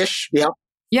 Yeah. Ish, yeah.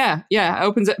 Yeah.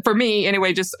 Opens it for me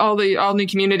anyway, just all new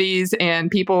communities and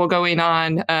people going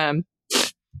on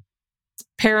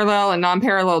parallel and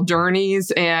non-parallel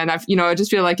journeys. And I just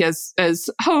feel like as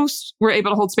hosts, we're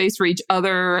able to hold space for each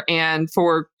other and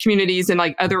for communities, and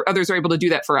like others are able to do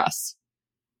that for us.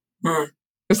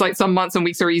 It's like some months and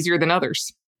weeks are easier than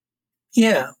others.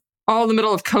 Yeah. All in the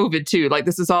middle of COVID too. Like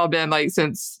this has all been like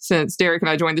since Derek and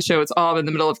I joined the show, it's all in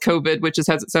the middle of COVID, which just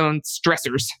has its own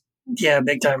stressors. Yeah,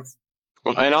 big time.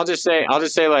 Well, and I'll just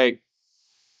say, like,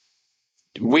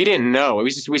 we didn't know. We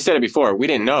said it before. We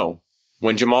didn't know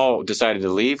when Jamal decided to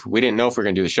leave. We didn't know if we were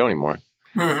going to do the show anymore.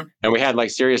 Mm-hmm. And we had like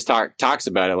serious talks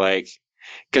about it, like,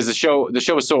 because the show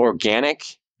was so organic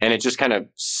and it just kind of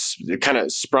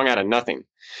sprung out of nothing.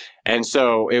 And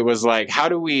so it was like, how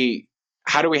do we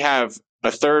have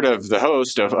a third of the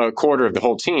host, of a quarter of the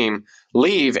whole team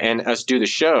leave and us do the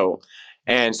show?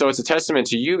 And so it's a testament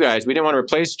to you guys. We didn't want to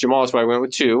replace Jamal. That's why we went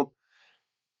with 2.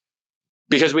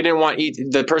 Because we didn't want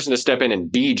the person to step in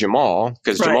and be Jamal,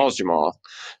 because Jamal's Jamal.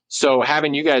 So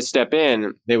having you guys step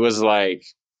in, it was like,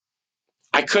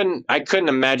 I couldn't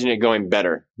imagine it going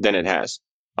better than it has,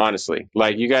 honestly.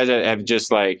 Like, you guys have just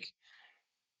like,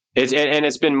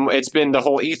 it's been the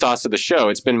whole ethos of the show.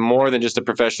 It's been more than just a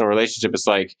professional relationship. It's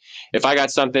like, if I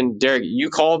got something, Derek, you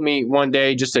called me one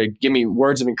day just to give me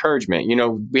words of encouragement.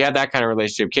 We had that kind of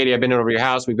relationship. Katie, I've been over your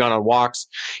house. We've gone on walks,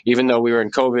 even though we were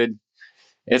in COVID.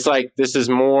 It's like, this is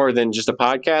more than just a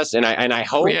podcast. And I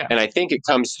hope, and I think it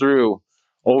comes through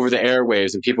over the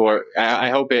airwaves, and people are, I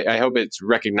hope it's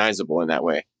recognizable in that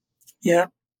way. Yeah,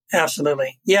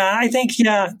 absolutely. Yeah. I think,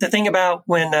 the thing about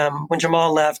when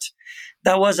Jamal left,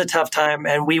 that was a tough time,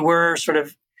 and we were sort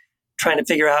of trying to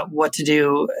figure out what to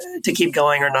do to keep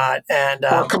going or not. And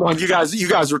come on, you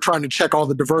guys were trying to check all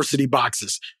the diversity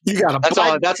boxes. You got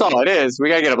that's all it is. We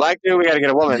got to get a black dude. We got to get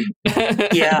a woman.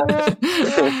 Yeah.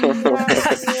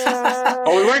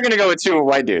 Well, we weren't going to go with 2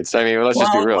 white dudes. I mean, let's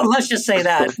just be real. Well, let's just say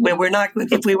that we're not.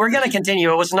 If we were going to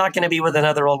continue, it was not going to be with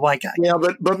another old white guy. Yeah,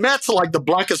 but Matt's like the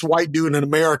blackest white dude in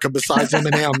America besides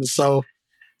Eminem. So.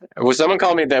 Well, someone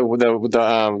called me the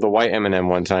white Eminem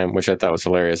one time, which I thought was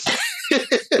hilarious.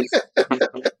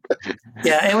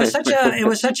 Yeah, it was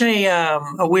such a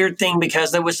weird thing,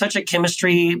 because there was such a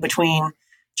chemistry between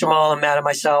Jamal and Matt and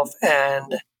myself,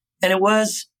 and it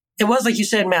was like you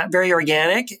said, Matt, very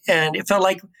organic, and it felt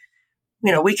like,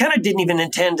 we kind of didn't even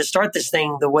intend to start this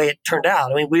thing the way it turned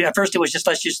out. I mean, at first it was just,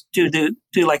 let's just do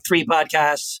like 3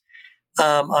 podcasts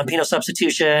on penal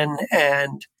substitution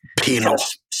and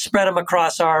spread them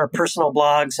across our personal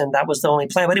blogs, and that was the only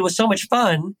plan. But it was so much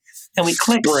fun, and we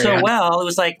clicked so well. It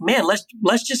was like, man,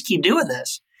 let's just keep doing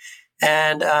this.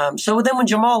 And so then when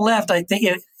Jamal left, I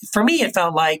think for me it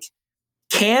felt like,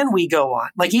 can we go on?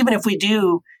 Like, even if we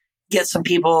do get some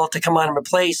people to come on and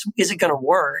replace, is it going to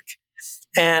work?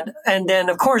 And then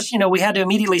of course, we had to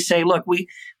immediately say, look, we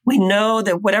know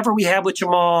that whatever we have with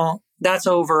Jamal, that's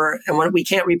over, and we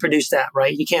can't reproduce that,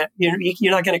 right?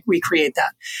 You're not going to recreate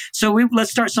that. So let's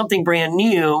start something brand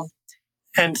new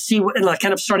and see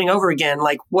kind of starting over again.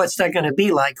 Like, what's that going to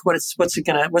be like? What's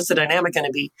the dynamic going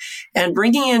to be? And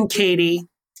bringing in Katie,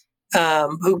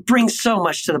 who brings so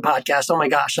much to the podcast. Oh my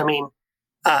gosh. I mean,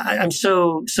 I'm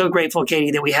so grateful,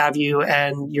 Katie, that we have you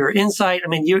and your insight. I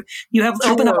mean, you have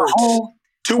opened up a whole...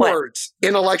 2 words,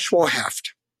 intellectual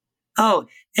heft. Oh,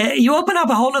 you open up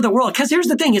a whole other world. Because here's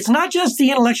the thing. It's not just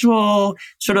the intellectual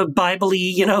sort of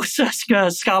Bible-y,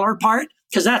 scholar part,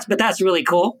 but that's really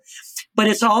cool. But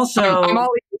it's also...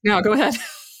 No, go ahead.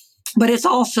 But it's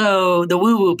also the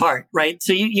woo-woo part, right?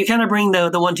 So you kind of bring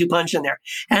the 1-2 punch in there.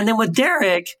 And then with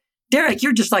Derek,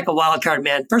 you're just like a wild card,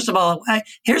 man. First of all,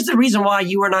 here's the reason why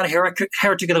you were not a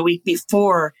Heretic of the Week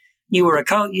before you were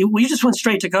we just went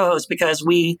straight to co-host, because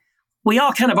we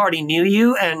all kind of already knew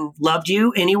you and loved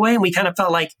you anyway. And we kind of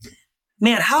felt like,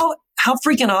 man, how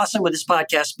freaking awesome would this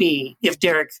podcast be if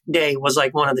Derek Day was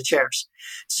like one of the chairs?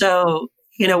 So,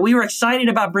 we were excited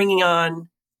about bringing on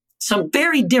some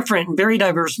very different and very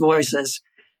diverse voices,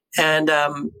 and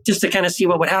just to kind of see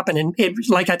what would happen. And it,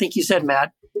 like I think you said,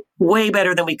 Matt, way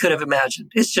better than we could have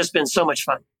imagined. It's just been so much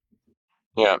fun.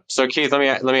 Yeah. So Keith, let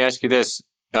me ask you this.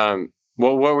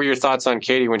 What were your thoughts on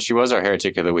Katie when she was our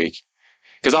Heretic of the Week?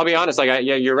 Because I'll be honest, like,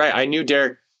 you're right. I knew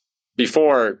Derek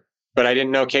before, but I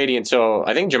didn't know Katie until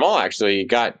I think Jamal actually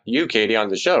got you, Katie, on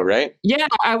the show, right? Yeah,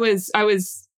 I was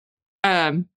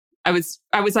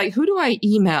like, who do I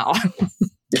email?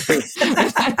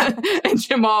 And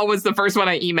Jamal was the first one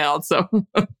I emailed. So,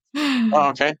 oh,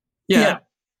 okay, yeah.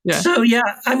 So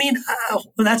I mean,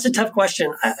 that's a tough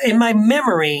question. In my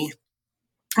memory,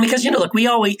 because look,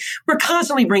 we're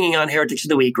constantly bringing on Heretics of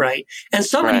the Week, right? And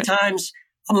so many times,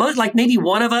 like maybe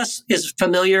one of us is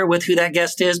familiar with who that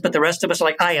guest is, but the rest of us are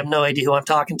like, I have no idea who I'm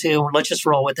talking to. Let's just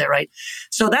roll with it, right?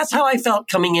 So that's how I felt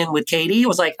coming in with Katie. It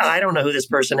was like, I don't know who this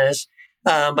person is,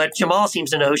 but Jamal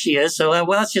seems to know who she is. So well,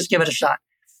 let's just give it a shot.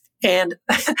 And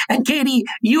Katie,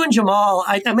 you and Jamal,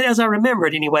 I mean, as I remember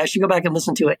it anyway, I should go back and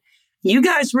listen to it. You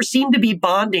guys seemed to be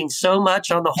bonding so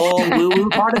much on the whole woo-woo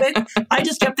part of it. I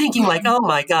just kept thinking like, oh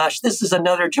my gosh, this is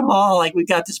another Jamal. Like we've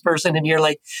got this person and you're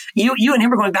like, you and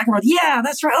him are going back and forth. Yeah,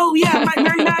 that's right. Oh yeah,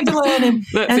 Mary Magdalene and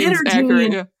energy.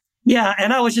 Accurate, yeah.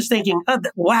 And I was just thinking,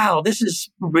 wow, this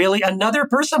is really another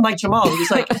person like Jamal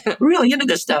who's like really into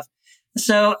this stuff.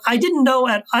 So I didn't know,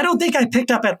 I don't think I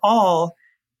picked up at all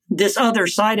this other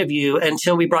side of you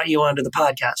until we brought you onto the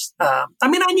podcast. I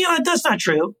mean, I knew that's not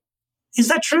true. Is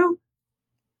that true?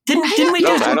 Didn't we?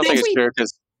 No, I don't think it's true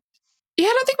because. Yeah,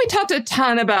 I don't think we talked a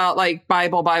ton about like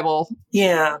Bible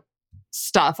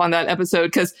stuff on that episode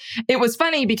because it was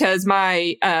funny because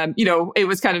my it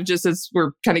was kind of just as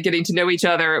we're kind of getting to know each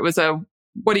other. It was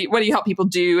what do you help people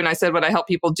do? And I said what I help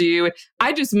people do.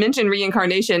 I just mentioned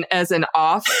reincarnation as an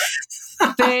off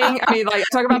thing. I mean, like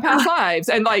talk about past lives,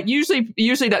 and like usually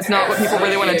that's not what people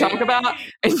really want to talk about.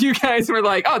 And you guys were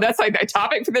like, "Oh, that's like the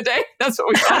topic for the day. That's what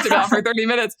we talked about for 30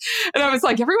 minutes." And I was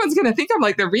like, "Everyone's going to think I'm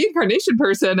like the reincarnation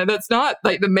person, and that's not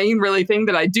like the main really thing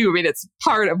that I do. I mean, it's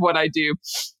part of what I do."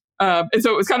 And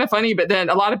so it was kind of funny. But then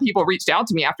a lot of people reached out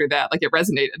to me after that, like it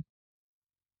resonated.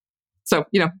 So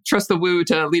trust the woo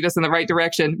to lead us in the right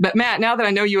direction. But Matt, now that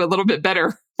I know you a little bit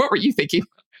better, what were you thinking?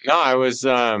 No, I was.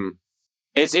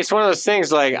 It's one of those things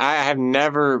like I have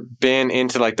never been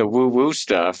into like the woo-woo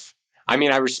stuff. I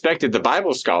mean, I respected the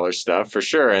Bible scholar stuff for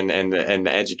sure and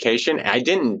the education. I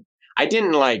didn't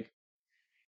like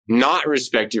not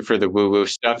respect you for the woo-woo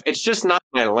stuff. It's just not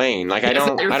my lane. Like I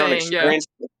don't experience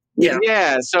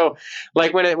Yeah. So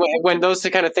like when those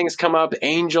kind of things come up,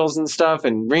 angels and stuff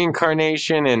and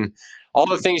reincarnation and all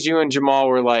the things you and Jamal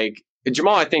were like,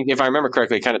 Jamal, I think, if I remember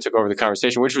correctly, kind of took over the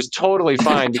conversation, which was totally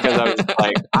fine because I was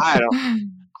like, I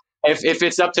don't. If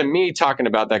it's up to me talking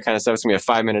about that kind of stuff, it's gonna be a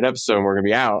 5-minute episode and we're gonna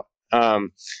be out.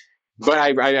 But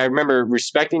I remember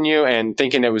respecting you and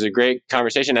thinking it was a great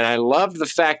conversation, and I loved the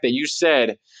fact that you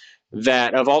said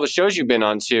that of all the shows you've been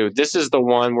on to, this is the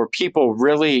one where people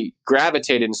really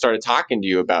gravitated and started talking to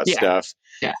you about stuff.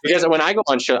 Yeah. Because when I go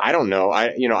on shows, I don't know.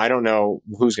 I don't know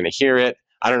who's gonna hear it.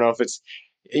 I don't know if it's.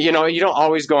 You don't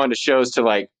always go on to shows to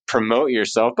like promote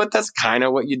yourself, but that's kind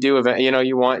of what you do.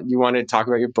 You want to talk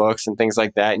about your books and things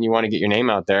like that, and you want to get your name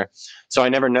out there. So I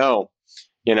never know,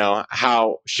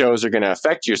 how shows are going to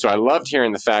affect you. So I loved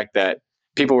hearing the fact that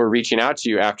people were reaching out to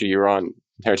you after you were on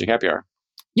Heretic Happy Hour.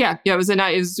 Yeah, it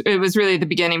was really the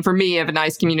beginning for me of a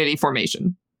nice community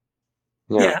formation.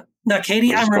 Yeah. Now,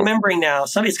 Katie, I'm remembering now.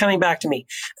 Somebody's coming back to me.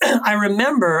 I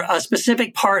remember a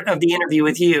specific part of the interview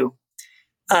with you.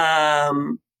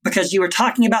 Because you were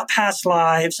talking about past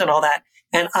lives and all that.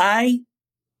 And I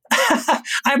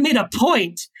made a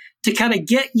point to kind of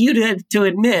get you to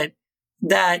admit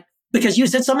that, because you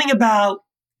said something about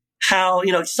how,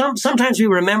 sometimes we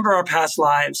remember our past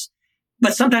lives,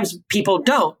 but sometimes people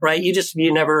don't, right?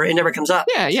 It never comes up.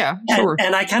 Yeah, sure.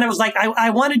 And I kind of was like, I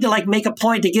wanted to like make a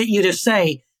point to get you to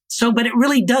say, but it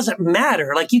really doesn't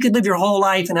matter. Like you could live your whole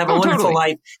life and have a wonderful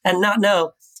life and not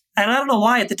know. And I don't know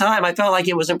why at the time I felt like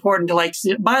it was important to like,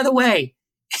 by the way,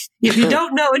 if you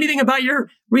don't know anything about your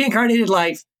reincarnated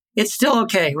life, it's still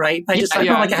okay, right? I felt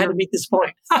like I had to make this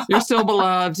point. You're still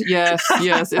beloved. Yes.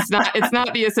 It's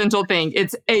not the essential thing.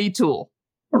 It's a tool.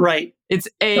 Right. It's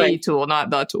a tool,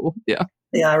 not the tool. Yeah.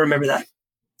 Yeah, I remember that.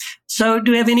 So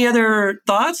do we have any other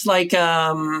thoughts? Like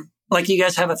you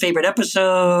guys have a favorite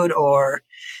episode or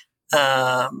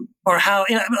how,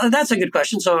 that's a good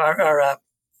question. So our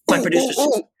my producers.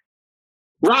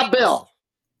 Rob Bell.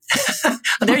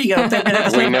 There you go.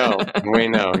 We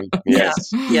know. Yes.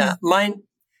 Yeah. Mine.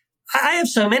 I have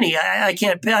so many. I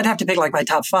can't. I'd have to pick like my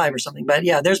top 5 or something. But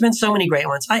yeah, there's been so many great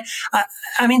ones. I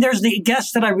mean, there's the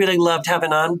guests that I really loved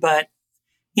having on. But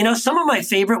some of my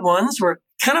favorite ones were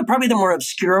kind of probably the more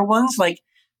obscure ones. Like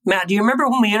Matt, do you remember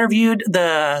when we interviewed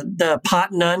the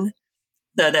pot nun,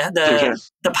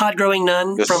 the pot growing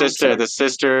nun? The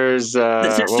sisters.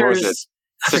 What was it?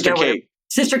 Sister Kate.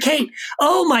 Sister Kate.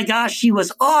 Oh my gosh, she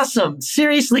was awesome.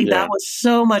 Seriously, that was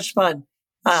so much fun.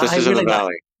 Sisters of the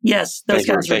Valley. Yes, those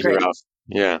guys were great. Ralph.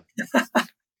 Yeah.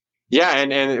 Yeah,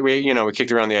 and we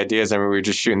kicked around the ideas. I mean, we were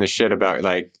just shooting the shit about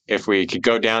like if we could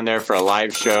go down there for a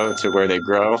live show to where they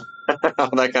grow, all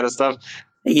that kind of stuff.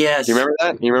 Yes. You remember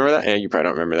that? Yeah, you probably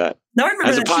don't remember that. No, I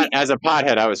remember as a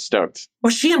pothead, I was stoked.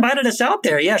 Well, she invited us out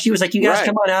there. Yeah, she was like, "You guys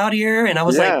come on out here," and I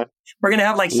was like, "We're gonna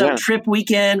have like some trip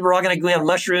weekend. We're all gonna go on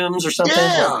mushrooms or something."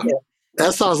 Yeah.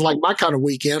 That sounds like my kind of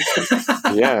weekend.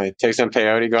 Yeah, take some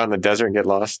peyote, go out in the desert, and get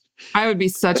lost. I would be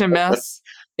such a mess.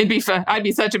 It'd be fun. I'd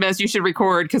be such a mess. You should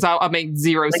record because I'll make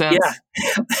zero sense.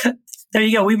 Yeah. There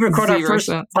you go. We record our first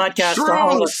podcast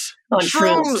on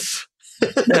shrooms.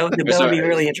 That would be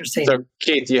really interesting. So,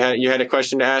 Keith, you had a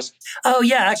question to ask? Oh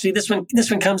yeah, actually, this one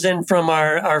comes in from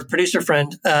our producer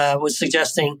friend. Was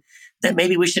suggesting that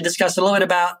maybe we should discuss a little bit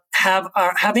about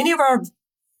have any of our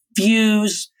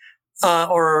views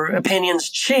or opinions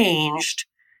changed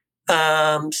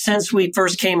since we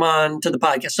first came on to the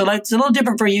podcast. So it's a little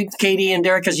different for you, Katie and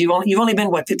Derek, because you've only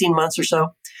been 15 months or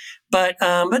so. But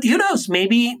who knows?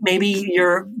 Maybe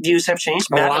your views have changed.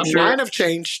 Matt, mine have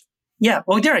changed. Yeah.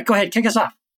 Well, Derek, go ahead, kick us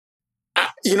off. I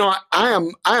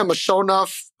am a show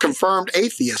enough confirmed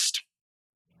atheist.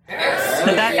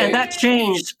 And that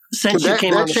changed since you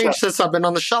came on the show. That changed since I've been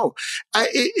on the show.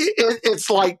 It's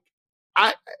like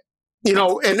and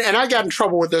I got in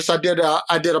trouble with this. I did a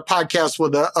podcast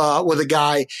with a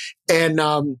guy, and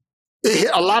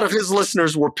a lot of his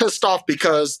listeners were pissed off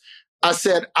because I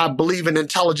said I believe in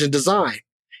intelligent design,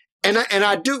 and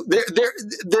I do.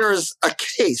 There is a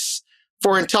case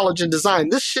for intelligent design.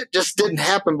 This shit just didn't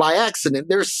happen by accident.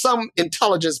 There's some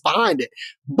intelligence behind it,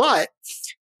 but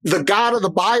the God of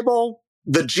the Bible,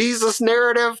 the Jesus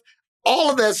narrative, all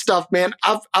of that stuff, man,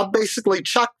 I've basically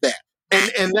chucked that,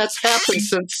 and that's happened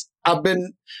since. I've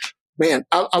been, man,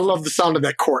 I love the sound of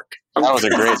that cork. That was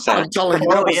a great sound. I'm telling you.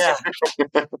 Oh, yeah.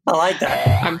 I like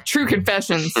that. I'm true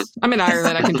confessions. I'm in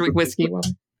Ireland. I can drink whiskey.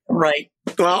 Right.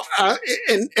 Well,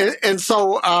 and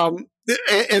so,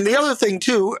 and the other thing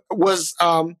too was,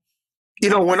 when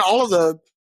all of the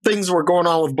things were going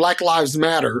on with Black Lives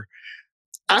Matter,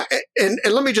 and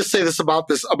let me just say this about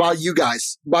you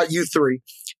guys, about you three,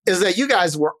 is that you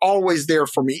guys were always there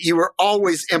for me. You were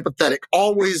always empathetic,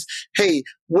 always, hey,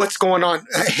 what's going on?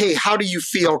 Hey, how do you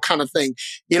feel kind of thing?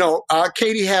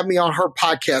 Katie had me on her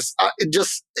podcast,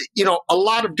 a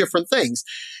lot of different things.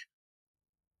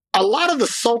 A lot of the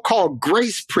so-called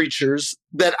grace preachers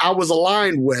that I was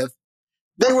aligned with,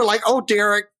 they were like, oh,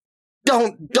 Derek,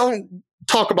 don't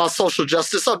talk about social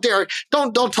justice. Oh, Derek,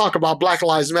 don't talk about Black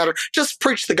Lives Matter. Just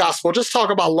preach the gospel. Just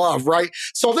talk about love, right?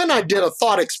 So then I did a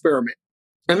thought experiment.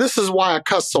 And this is why I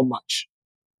cuss so much,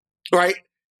 right?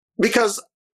 Because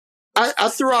I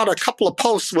threw out a couple of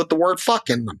posts with the word fuck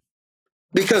in them.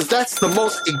 Because that's the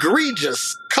most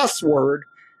egregious cuss word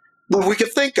that we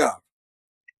could think of.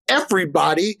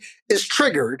 Everybody is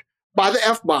triggered by the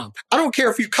F-bomb. I don't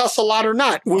care if you cuss a lot or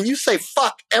not. When you say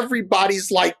fuck,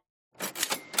 everybody's like,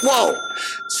 whoa.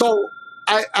 So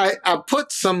I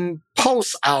put some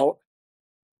posts out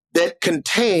that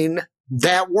contain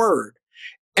that word.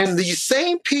 And the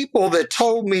same people that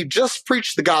told me just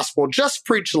preach the gospel, just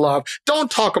preach love,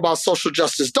 don't talk about social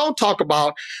justice, don't talk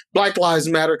about Black Lives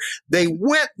Matter, they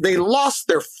lost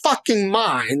their fucking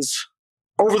minds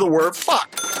over the word fuck.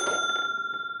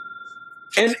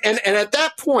 And at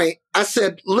that point, I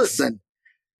said, listen,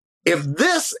 if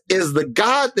this is the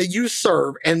God that you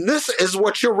serve and this is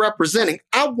what you're representing,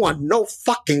 I want no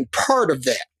fucking part of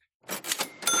that.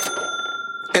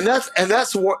 And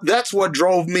that's what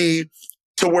drove me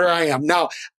to where I am. Now,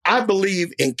 I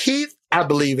believe in Keith, I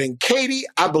believe in Katie,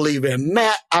 I believe in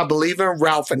Matt, I believe in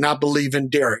Ralph, and I believe in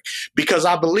Derek because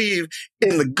I believe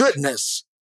in the goodness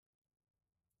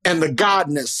and the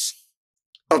godness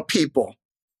of people.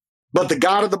 But the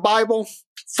God of the Bible,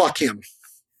 fuck him.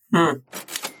 Wow.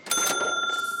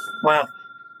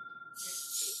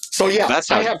 So yeah, that's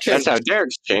how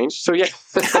Derek's changed. So yeah.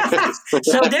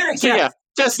 So Derek, yeah,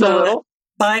 just a little.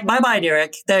 Bye,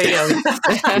 Derek. There you go.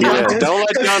 Yeah, don't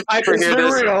let John Piper hear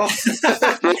this.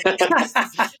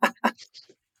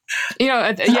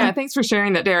 Thanks for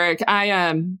sharing that, Derek.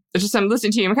 I'm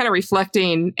listening to you. I'm kind of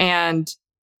reflecting, and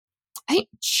I think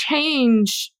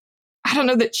change. I don't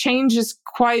know that change is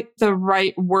quite the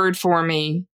right word for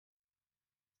me.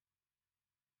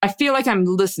 I feel like I'm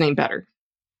listening better.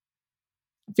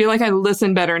 I feel like I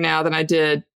listen better now than I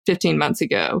did 15 months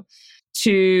ago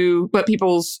to what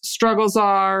people's struggles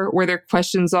are, where their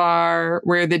questions are,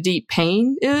 where the deep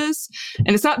pain is. And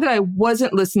it's not that I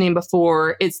wasn't listening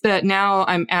before. It's that now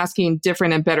I'm asking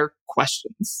different and better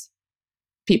questions.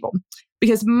 People.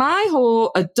 because my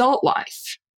whole adult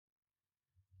life,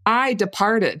 I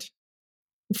departed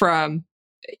from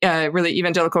really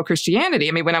evangelical Christianity.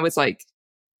 I mean, when I was like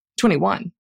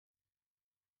 21.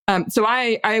 So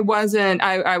I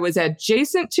was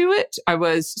adjacent to it. I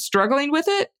was struggling with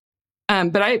it.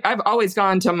 But I've always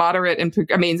gone to moderate and,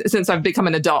 since I've become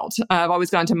an adult, I've always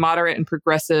gone to moderate and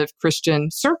progressive Christian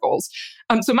circles.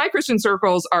 So my Christian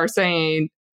circles are saying,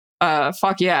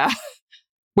 fuck yeah,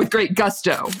 with great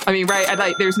gusto. I mean,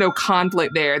 right. There's no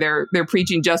conflict there. They're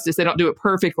preaching justice. They don't do it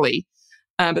perfectly.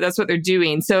 But that's what they're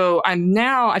doing. So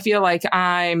I feel like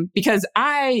because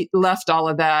I left all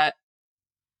of that,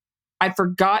 I'd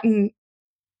forgotten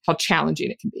how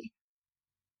challenging it can be.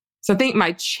 So I think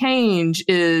my change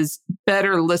is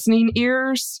better listening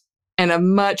ears and a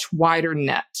much wider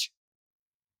net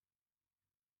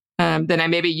than I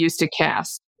maybe used to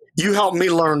cast. You helped me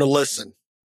learn to listen.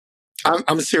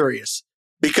 I'm serious,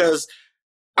 because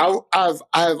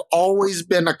I've always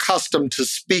been accustomed to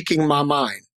speaking my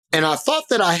mind. And I thought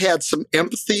that I had some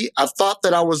empathy. I thought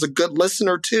that I was a good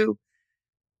listener too.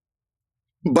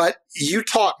 But you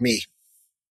taught me.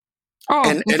 Oh,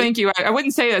 well, thank you. I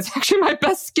wouldn't say that's actually my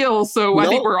best skill. So I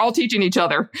think we're all teaching each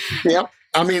other. Yep.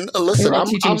 I mean, listen,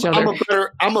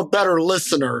 I'm a better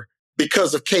listener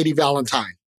because of Katie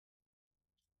Valentine.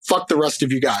 Fuck the rest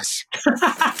of you guys.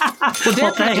 Well,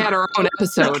 Derek had our own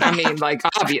episode. I mean,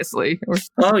 obviously.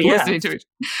 Oh, yeah. Listening to it.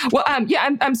 Well,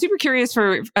 I'm super curious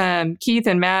for Keith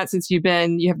and Matt, since you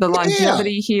have the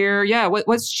longevity here. Yeah.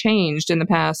 What's changed in the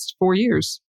past 4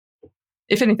 years,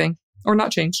 if anything, or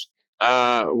not changed?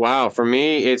 Wow. For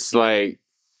me, it's this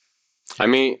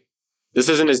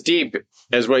isn't as deep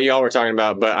as what y'all were talking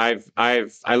about, but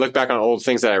I look back on old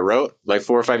things that I wrote 4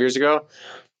 or 5 years ago,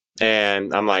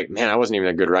 and I'm like, man, I wasn't even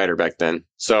a good writer back then.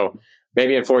 So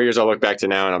maybe in 4 years I'll look back to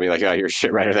now and I'll be like, oh, you're a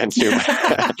shit writer then too.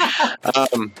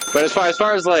 But as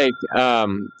far as I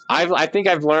think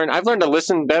I've learned to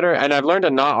listen better, and I've learned to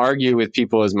not argue with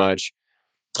people as much.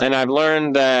 And I've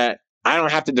learned that I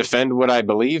don't have to defend what I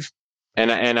believe. And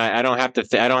I don't have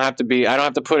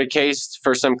to put a case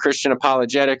for some Christian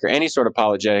apologetic or any sort of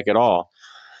apologetic at all.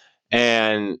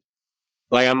 And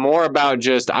I'm more about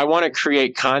I want to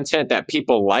create content that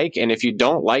people like. And if you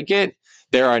don't like it,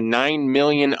 there are 9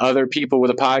 million other people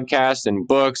with a podcast and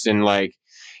books, and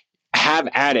have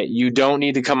at it. You don't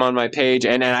need to come on my page,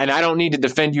 and I don't need to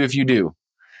defend you if you do.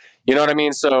 You know what I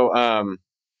mean? So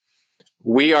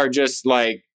we are just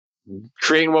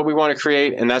creating what we want to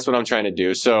create, and that's what I'm trying to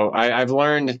do. So I've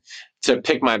learned to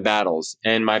pick my battles,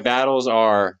 and my battles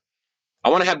are, I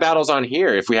want to have battles on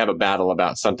here. If we have a battle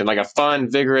about something, a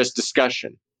fun, vigorous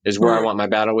discussion is where I want my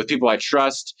battle, with people I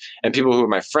trust and people who are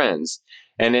my friends.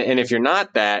 And if you're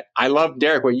not that, I love,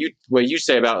 Derek, what you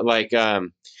say about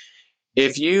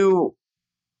if you,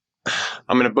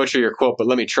 I'm going to butcher your quote, but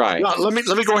let me try. No, let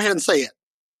me go ahead and say it.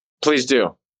 Please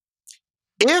do.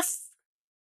 If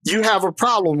you have a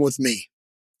problem with me,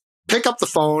 pick up the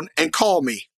phone and call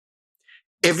me.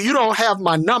 If you don't have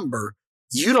my number,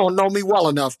 you don't know me well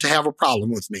enough to have a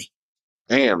problem with me.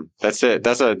 Damn, that's it.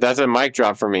 That's a mic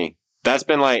drop for me. That's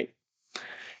been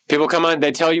people come on,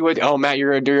 they tell you oh, Matt,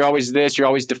 you're always this, you're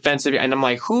always defensive. And I'm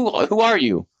like, who are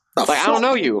you? I don't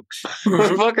know you. Who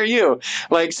the fuck are you?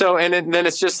 So, and then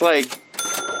it's just I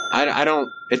don't,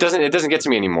 it doesn't get to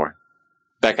me anymore.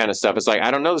 That kind of stuff. It's I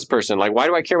don't know this person. Why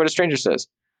do I care what a stranger says?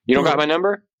 You don't got my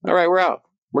number? All right, we're out.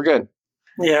 We're good.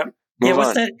 Yeah.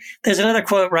 What's that? There's another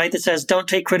quote, right, that says, don't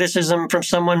take criticism from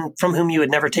someone from whom you would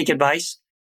never take advice.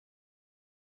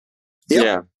 Yep.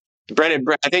 Yeah.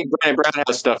 I think Brandon Brown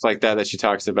has stuff like that she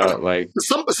talks about.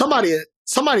 Somebody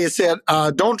has said,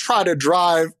 don't try to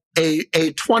drive a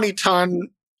 20-ton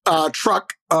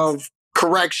truck of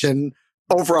correction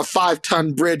over a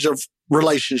 5-ton bridge of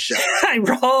relationship.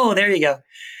 Oh, there you go.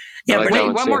 Yeah,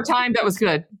 wait, one more time. That was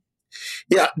good.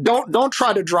 Yeah, don't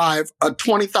try to drive a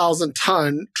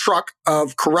 20,000-ton truck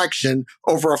of correction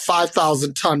over a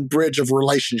 5,000-ton bridge of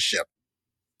relationship.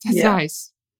 That's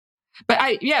nice. But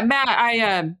Matt,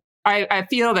 I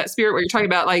feel that spirit, what you're talking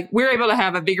about. We're able to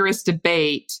have a vigorous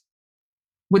debate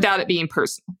without it being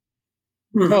personal.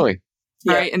 Totally.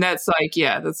 Right, and that's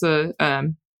that's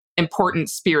a important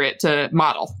spirit to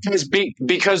model.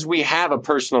 Because we have a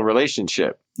personal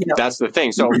relationship. Yeah. That's the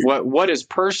thing. So what is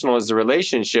personal is the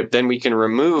relationship. Then we can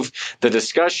remove the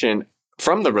discussion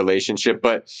from the relationship.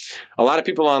 But a lot of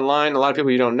people online, a lot of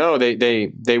people you don't know,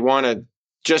 they want to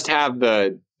just have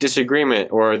the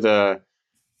disagreement or the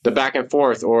back and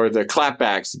forth or the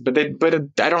clapbacks. But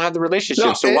I don't have the relationship.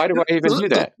 No, so why do I even do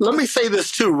that? Let me say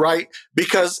this too, right?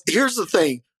 Because here's the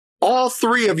thing. All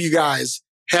three of you guys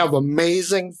have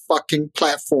amazing fucking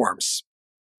platforms.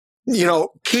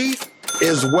 Keith,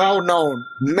 is well known.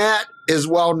 Matt is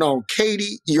well known.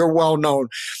 Katie, you're well known.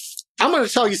 I'm going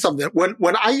to tell you something.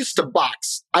 When I used to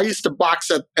box at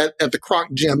the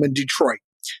Kronk Gym in Detroit,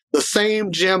 the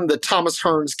same gym that Thomas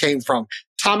Hearns came from.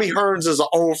 Tommy Hearns is an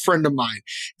old friend of mine,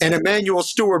 and Emmanuel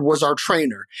Stewart was our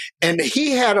trainer. And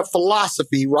he had a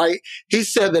philosophy, right? He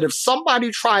said that if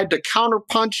somebody tried to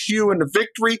counterpunch you in the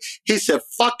victory, he said,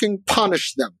 fucking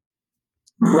punish them,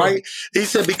 right? He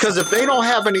said, because if they don't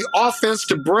have any offense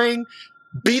to bring,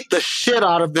 beat the shit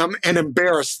out of them and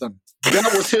embarrass them.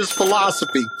 That was his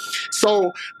philosophy.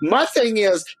 So my thing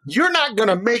is, you're not going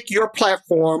to make your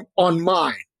platform on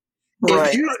mine.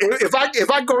 Right. If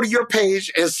I go to your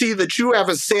page and see that you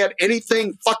haven't said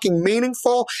anything fucking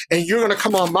meaningful and you're going to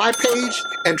come on my page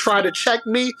and try to check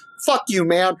me, fuck you,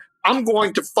 man. I'm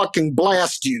going to fucking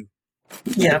blast you.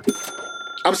 Yeah.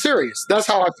 I'm serious. That's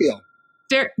how I feel.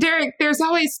 Derek, there's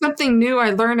always something new I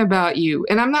learn about you.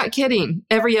 And I'm not kidding.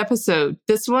 Every episode.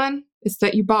 This one is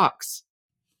that you box.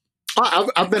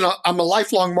 I'm a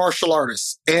lifelong martial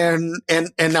artist, and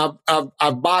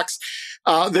I've boxed.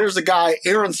 There's a guy,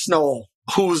 Aaron Snow,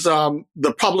 who's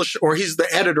the publisher, or he's the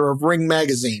editor of Ring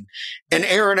Magazine, and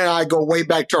Aaron and I go way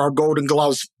back to our Golden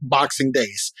Gloves boxing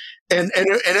days, and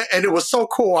it was so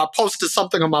cool. I posted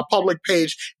something on my public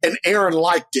page, and Aaron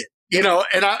liked it, and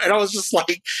I was just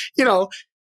like,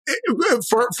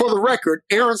 For the record,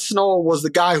 Aaron Snow was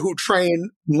the guy who trained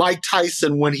Mike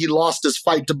Tyson when he lost his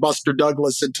fight to Buster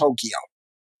Douglas in Tokyo.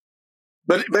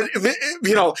 But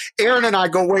Aaron and I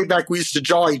go way back. We used to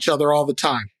jaw each other all the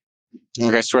time.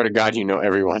 Like, I swear to God, you know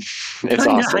everyone. It's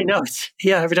awesome. I know.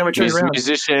 Yeah, every time I turn around.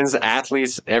 Musicians,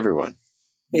 athletes, everyone.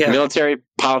 Yeah. Military,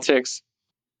 politics.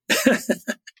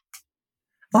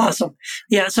 Awesome.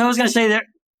 Yeah, so I was going to say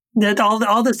that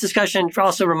all this discussion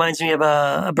also reminds me of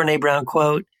a Brene Brown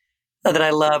quote that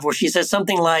I love, where she says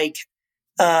something like,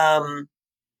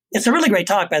 it's a really great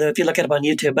talk, by the way, if you look it up on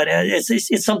YouTube, but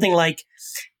it's something like,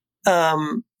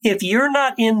 if you're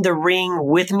not in the ring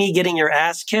with me getting your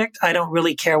ass kicked, I don't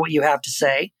really care what you have to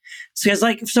say. So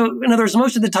in other words,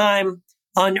 most of the time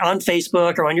on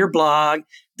Facebook or on your blog,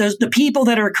 there's the people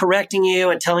that are correcting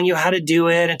you and telling you how to do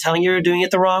it and telling you you're doing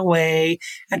it the wrong way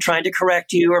and trying to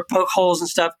correct you or poke holes and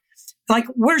stuff. Like,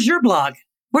 where's your blog?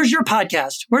 Where's your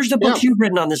podcast? Where's the books you've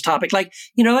written on this topic? Like,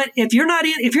 you know what? If you're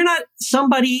not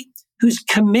somebody who's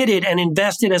committed and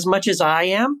invested as much as I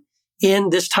am in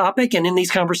this topic and in these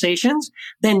conversations,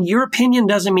 then your opinion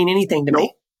doesn't mean anything to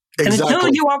me. Exactly. And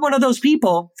until you are one of those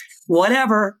people,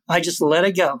 whatever, I just let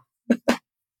it go.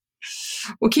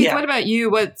 Well, Keith, what about you?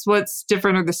 What's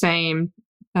different or the same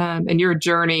in your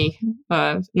journey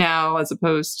now, as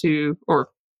opposed to, or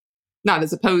not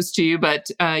as opposed to, but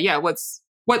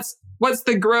what's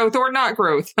the growth or not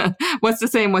growth? What's the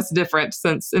same? What's different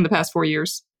since in the past 4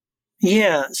 years?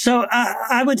 Yeah. So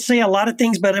I would say a lot of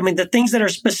things, but I mean, the things that are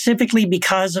specifically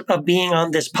because of being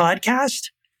on this podcast,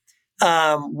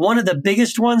 one of the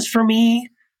biggest ones for me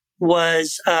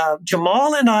was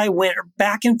Jamal and I went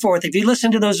back and forth. If you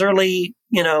listen to those early,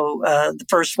 the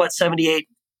first, 78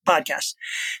 podcasts,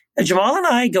 Jamal and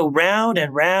I go round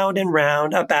and round and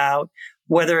round about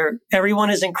whether everyone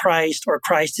is in Christ or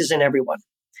Christ is in everyone.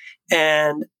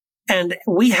 And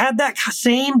we had that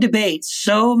same debate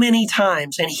so many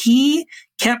times, and he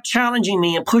kept challenging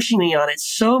me and pushing me on it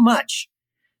so much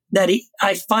that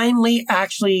I finally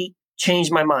actually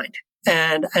changed my mind.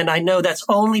 And I know that's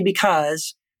only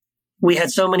because we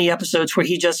had so many episodes where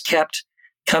he just kept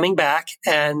coming back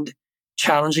and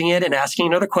challenging it and asking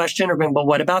another question or going, well,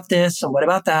 what about this and what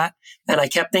about that? And I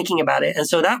kept thinking about it. And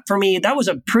so that for me, that was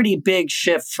a pretty big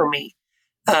shift for me.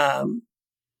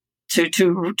 To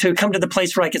come to the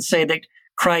place where I could say that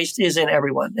Christ is in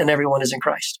everyone and everyone is in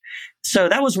Christ. So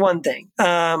that was one thing,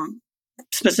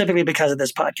 specifically because of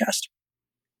this podcast.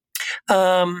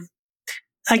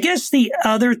 I guess the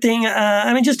other thing,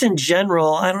 just in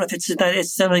general, I don't know if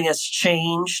it's something that's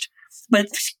changed, but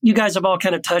you guys have all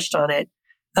kind of touched on it.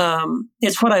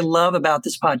 It's what I love about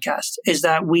this podcast is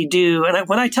that we do, and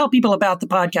when I tell people about the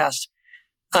podcast,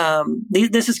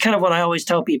 this is kind of what I always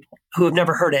tell people who have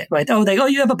never heard it, right? They go,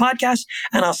 you have a podcast?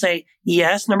 And I'll say,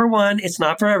 yes, number one, it's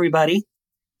not for everybody.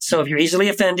 So if you're easily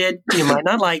offended, you might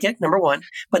not like it, number one.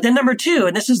 But then number two,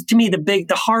 and this is to me the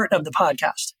heart of the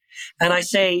podcast. And I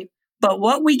say, but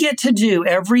what we get to do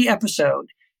every episode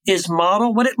is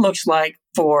model what it looks like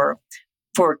for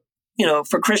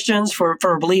Christians,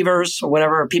 for believers or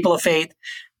whatever, people of faith,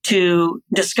 to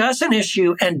discuss an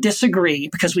issue and disagree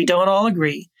because we don't all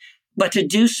agree, but to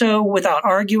do so without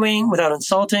arguing, without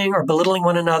insulting or belittling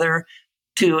one another,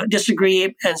 to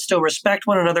disagree and still respect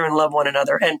one another and love one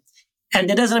another. And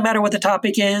it doesn't matter what the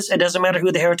topic is. It doesn't matter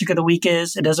who the heretic of the week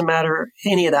is. It doesn't matter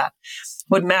any of that.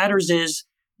 What matters is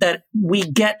that we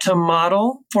get to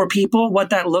model for people what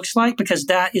that looks like, because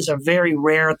that is a very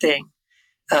rare thing.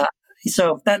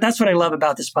 So that's what I love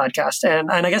about this podcast.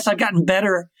 And I guess I've gotten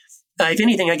better. If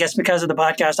anything, I guess because of the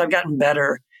podcast, I've gotten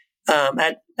better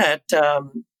at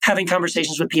having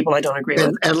conversations with people I don't agree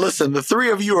with. And listen, the three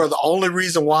of you are the only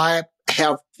reason why I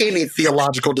have any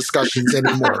theological discussions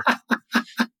anymore.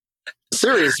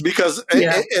 Serious, because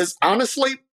it's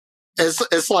honestly,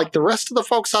 it's like the rest of the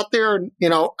folks out there.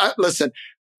 Listen,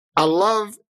 I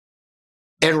love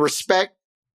and respect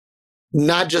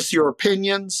not just your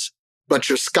opinions, but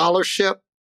your scholarship,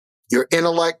 your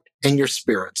intellect, and your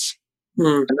spirits.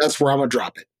 And that's where I'm going to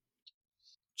drop it.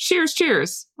 Cheers,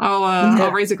 cheers.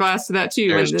 I'll raise a glass to that too,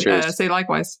 cheers, and say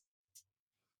likewise.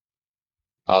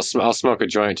 I'll smoke a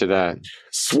joint to that.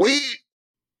 Sweet.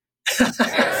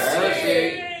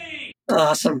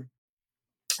 Awesome.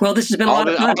 Well, this has been a lot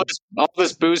of fun. All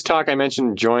this booze talk, I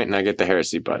mentioned joint, and I get the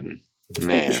heresy button.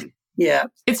 Man. Yeah.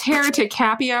 It's Heretic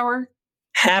Happy Hour.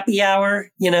 Happy hour,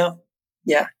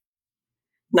 yeah.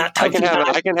 Not I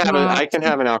can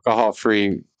have an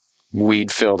alcohol-free,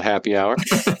 weed-filled happy hour.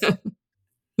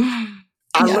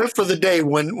 I live for the day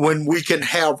when we can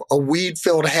have a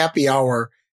weed-filled happy hour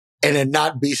and it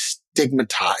not be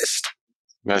stigmatized.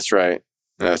 That's right.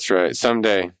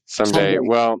 Someday.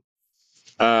 Well,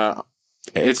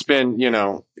 it's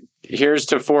been, here's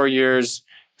to 4 years,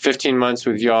 15 months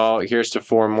with y'all. Here's to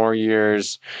 4 more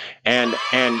years. And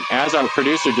as our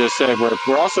producer just said,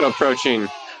 we're also approaching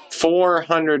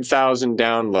 400,000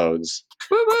 downloads.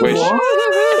 Which,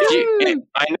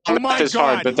 I know math is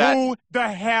hard, but who the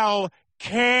hell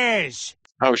cares?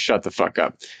 Oh, shut the fuck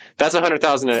up. That's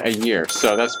 100,000 a year,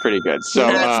 so that's pretty good. So,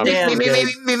 thank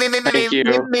you.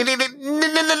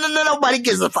 Nobody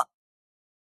gives a fuck.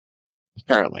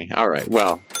 Apparently. All right.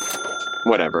 Well,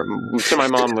 whatever. To my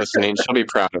mom listening, she'll be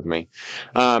proud of me.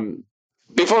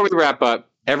 Before we wrap up,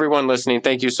 everyone listening,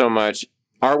 thank you so much.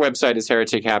 Our website is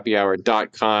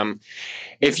heretichappyhour.com.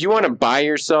 If you want to buy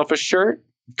yourself a shirt,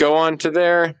 go on to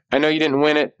there. I know you didn't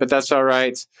win it, but that's all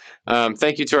right.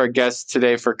 Thank you to our guests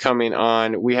today for coming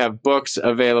on. We have books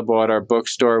available at our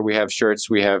bookstore. We have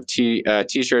shirts. We have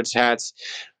t-shirts, hats,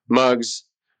 mugs.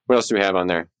 What else do we have on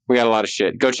there? We got a lot of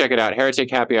shit. Go check it out.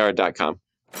 heretichappyhour.com.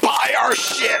 Buy our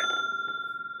shit.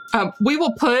 We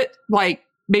will put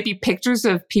maybe pictures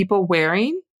of people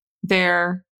wearing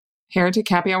their Heretic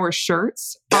Happy Hour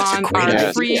shirts on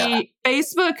our free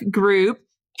Facebook group,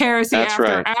 Heresy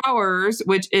After Hours,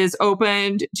 which is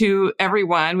opened to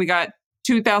everyone. We got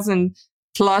 2,000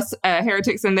 plus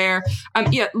heretics in there.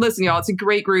 Listen, y'all, it's a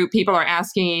great group. People are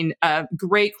asking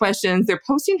great questions. They're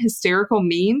posting hysterical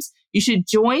memes. You should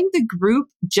join the group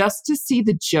just to see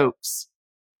the jokes,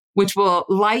 which will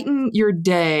lighten your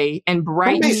day and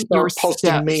brighten your steps.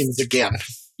 Posting memes again.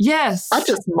 Yes. I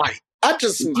just might.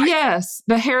 Yes.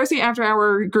 The Heresy After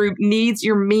Hour group needs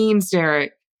your memes,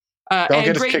 Derek. Don't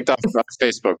get us kicked off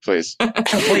Facebook, please.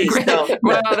 Please don't.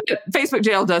 Well, Facebook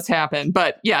jail does happen,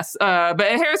 but yes. But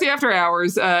at Heresy After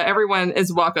Hours, everyone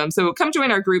is welcome. So come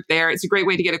join our group there. It's a great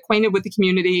way to get acquainted with the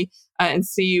community and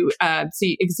see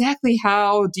exactly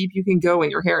how deep you can go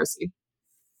in your heresy.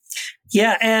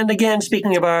 Yeah, and again,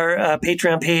 speaking of our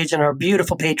Patreon page and our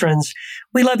beautiful patrons,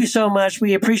 we love you so much.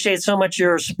 We appreciate so much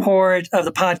your support of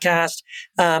the podcast.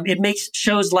 It makes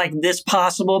shows like this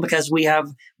possible because we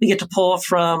get to pull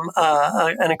from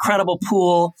an incredible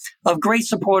pool of great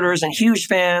supporters and huge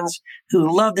fans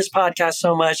who love this podcast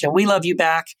so much, and we love you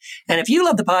back. And if you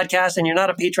love the podcast and you're not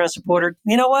a Patreon supporter,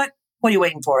 you know what? What are you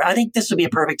waiting for? I think this would be a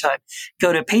perfect time.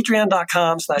 Go to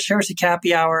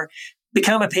patreon.com/heresyhappyhour.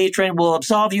 Become a patron. We'll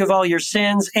absolve you of all your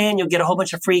sins, and you'll get a whole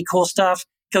bunch of free cool stuff.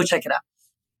 Go check it out.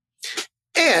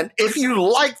 And if you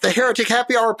like the Heretic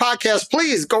Happy Hour podcast,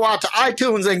 please go out to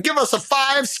iTunes and give us a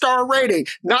 5-star rating.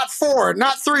 Not 4,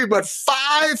 not 3, but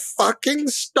 5 fucking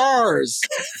stars.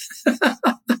 And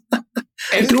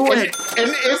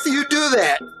if you do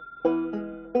that,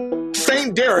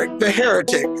 Saint Derek the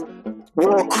Heretic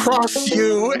will cross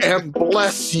you and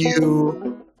bless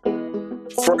you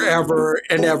forever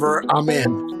and ever.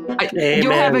 Amen.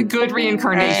 You'll have a good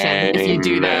reincarnation if you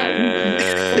do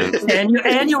that.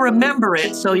 and you'll remember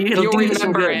it, so you'll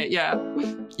remember it. Yeah,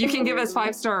 you can give us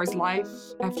 5 stars. Life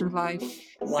after life.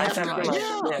 Life after life.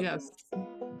 Yes.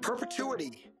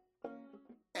 Perpetuity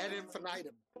ad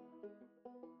infinitum.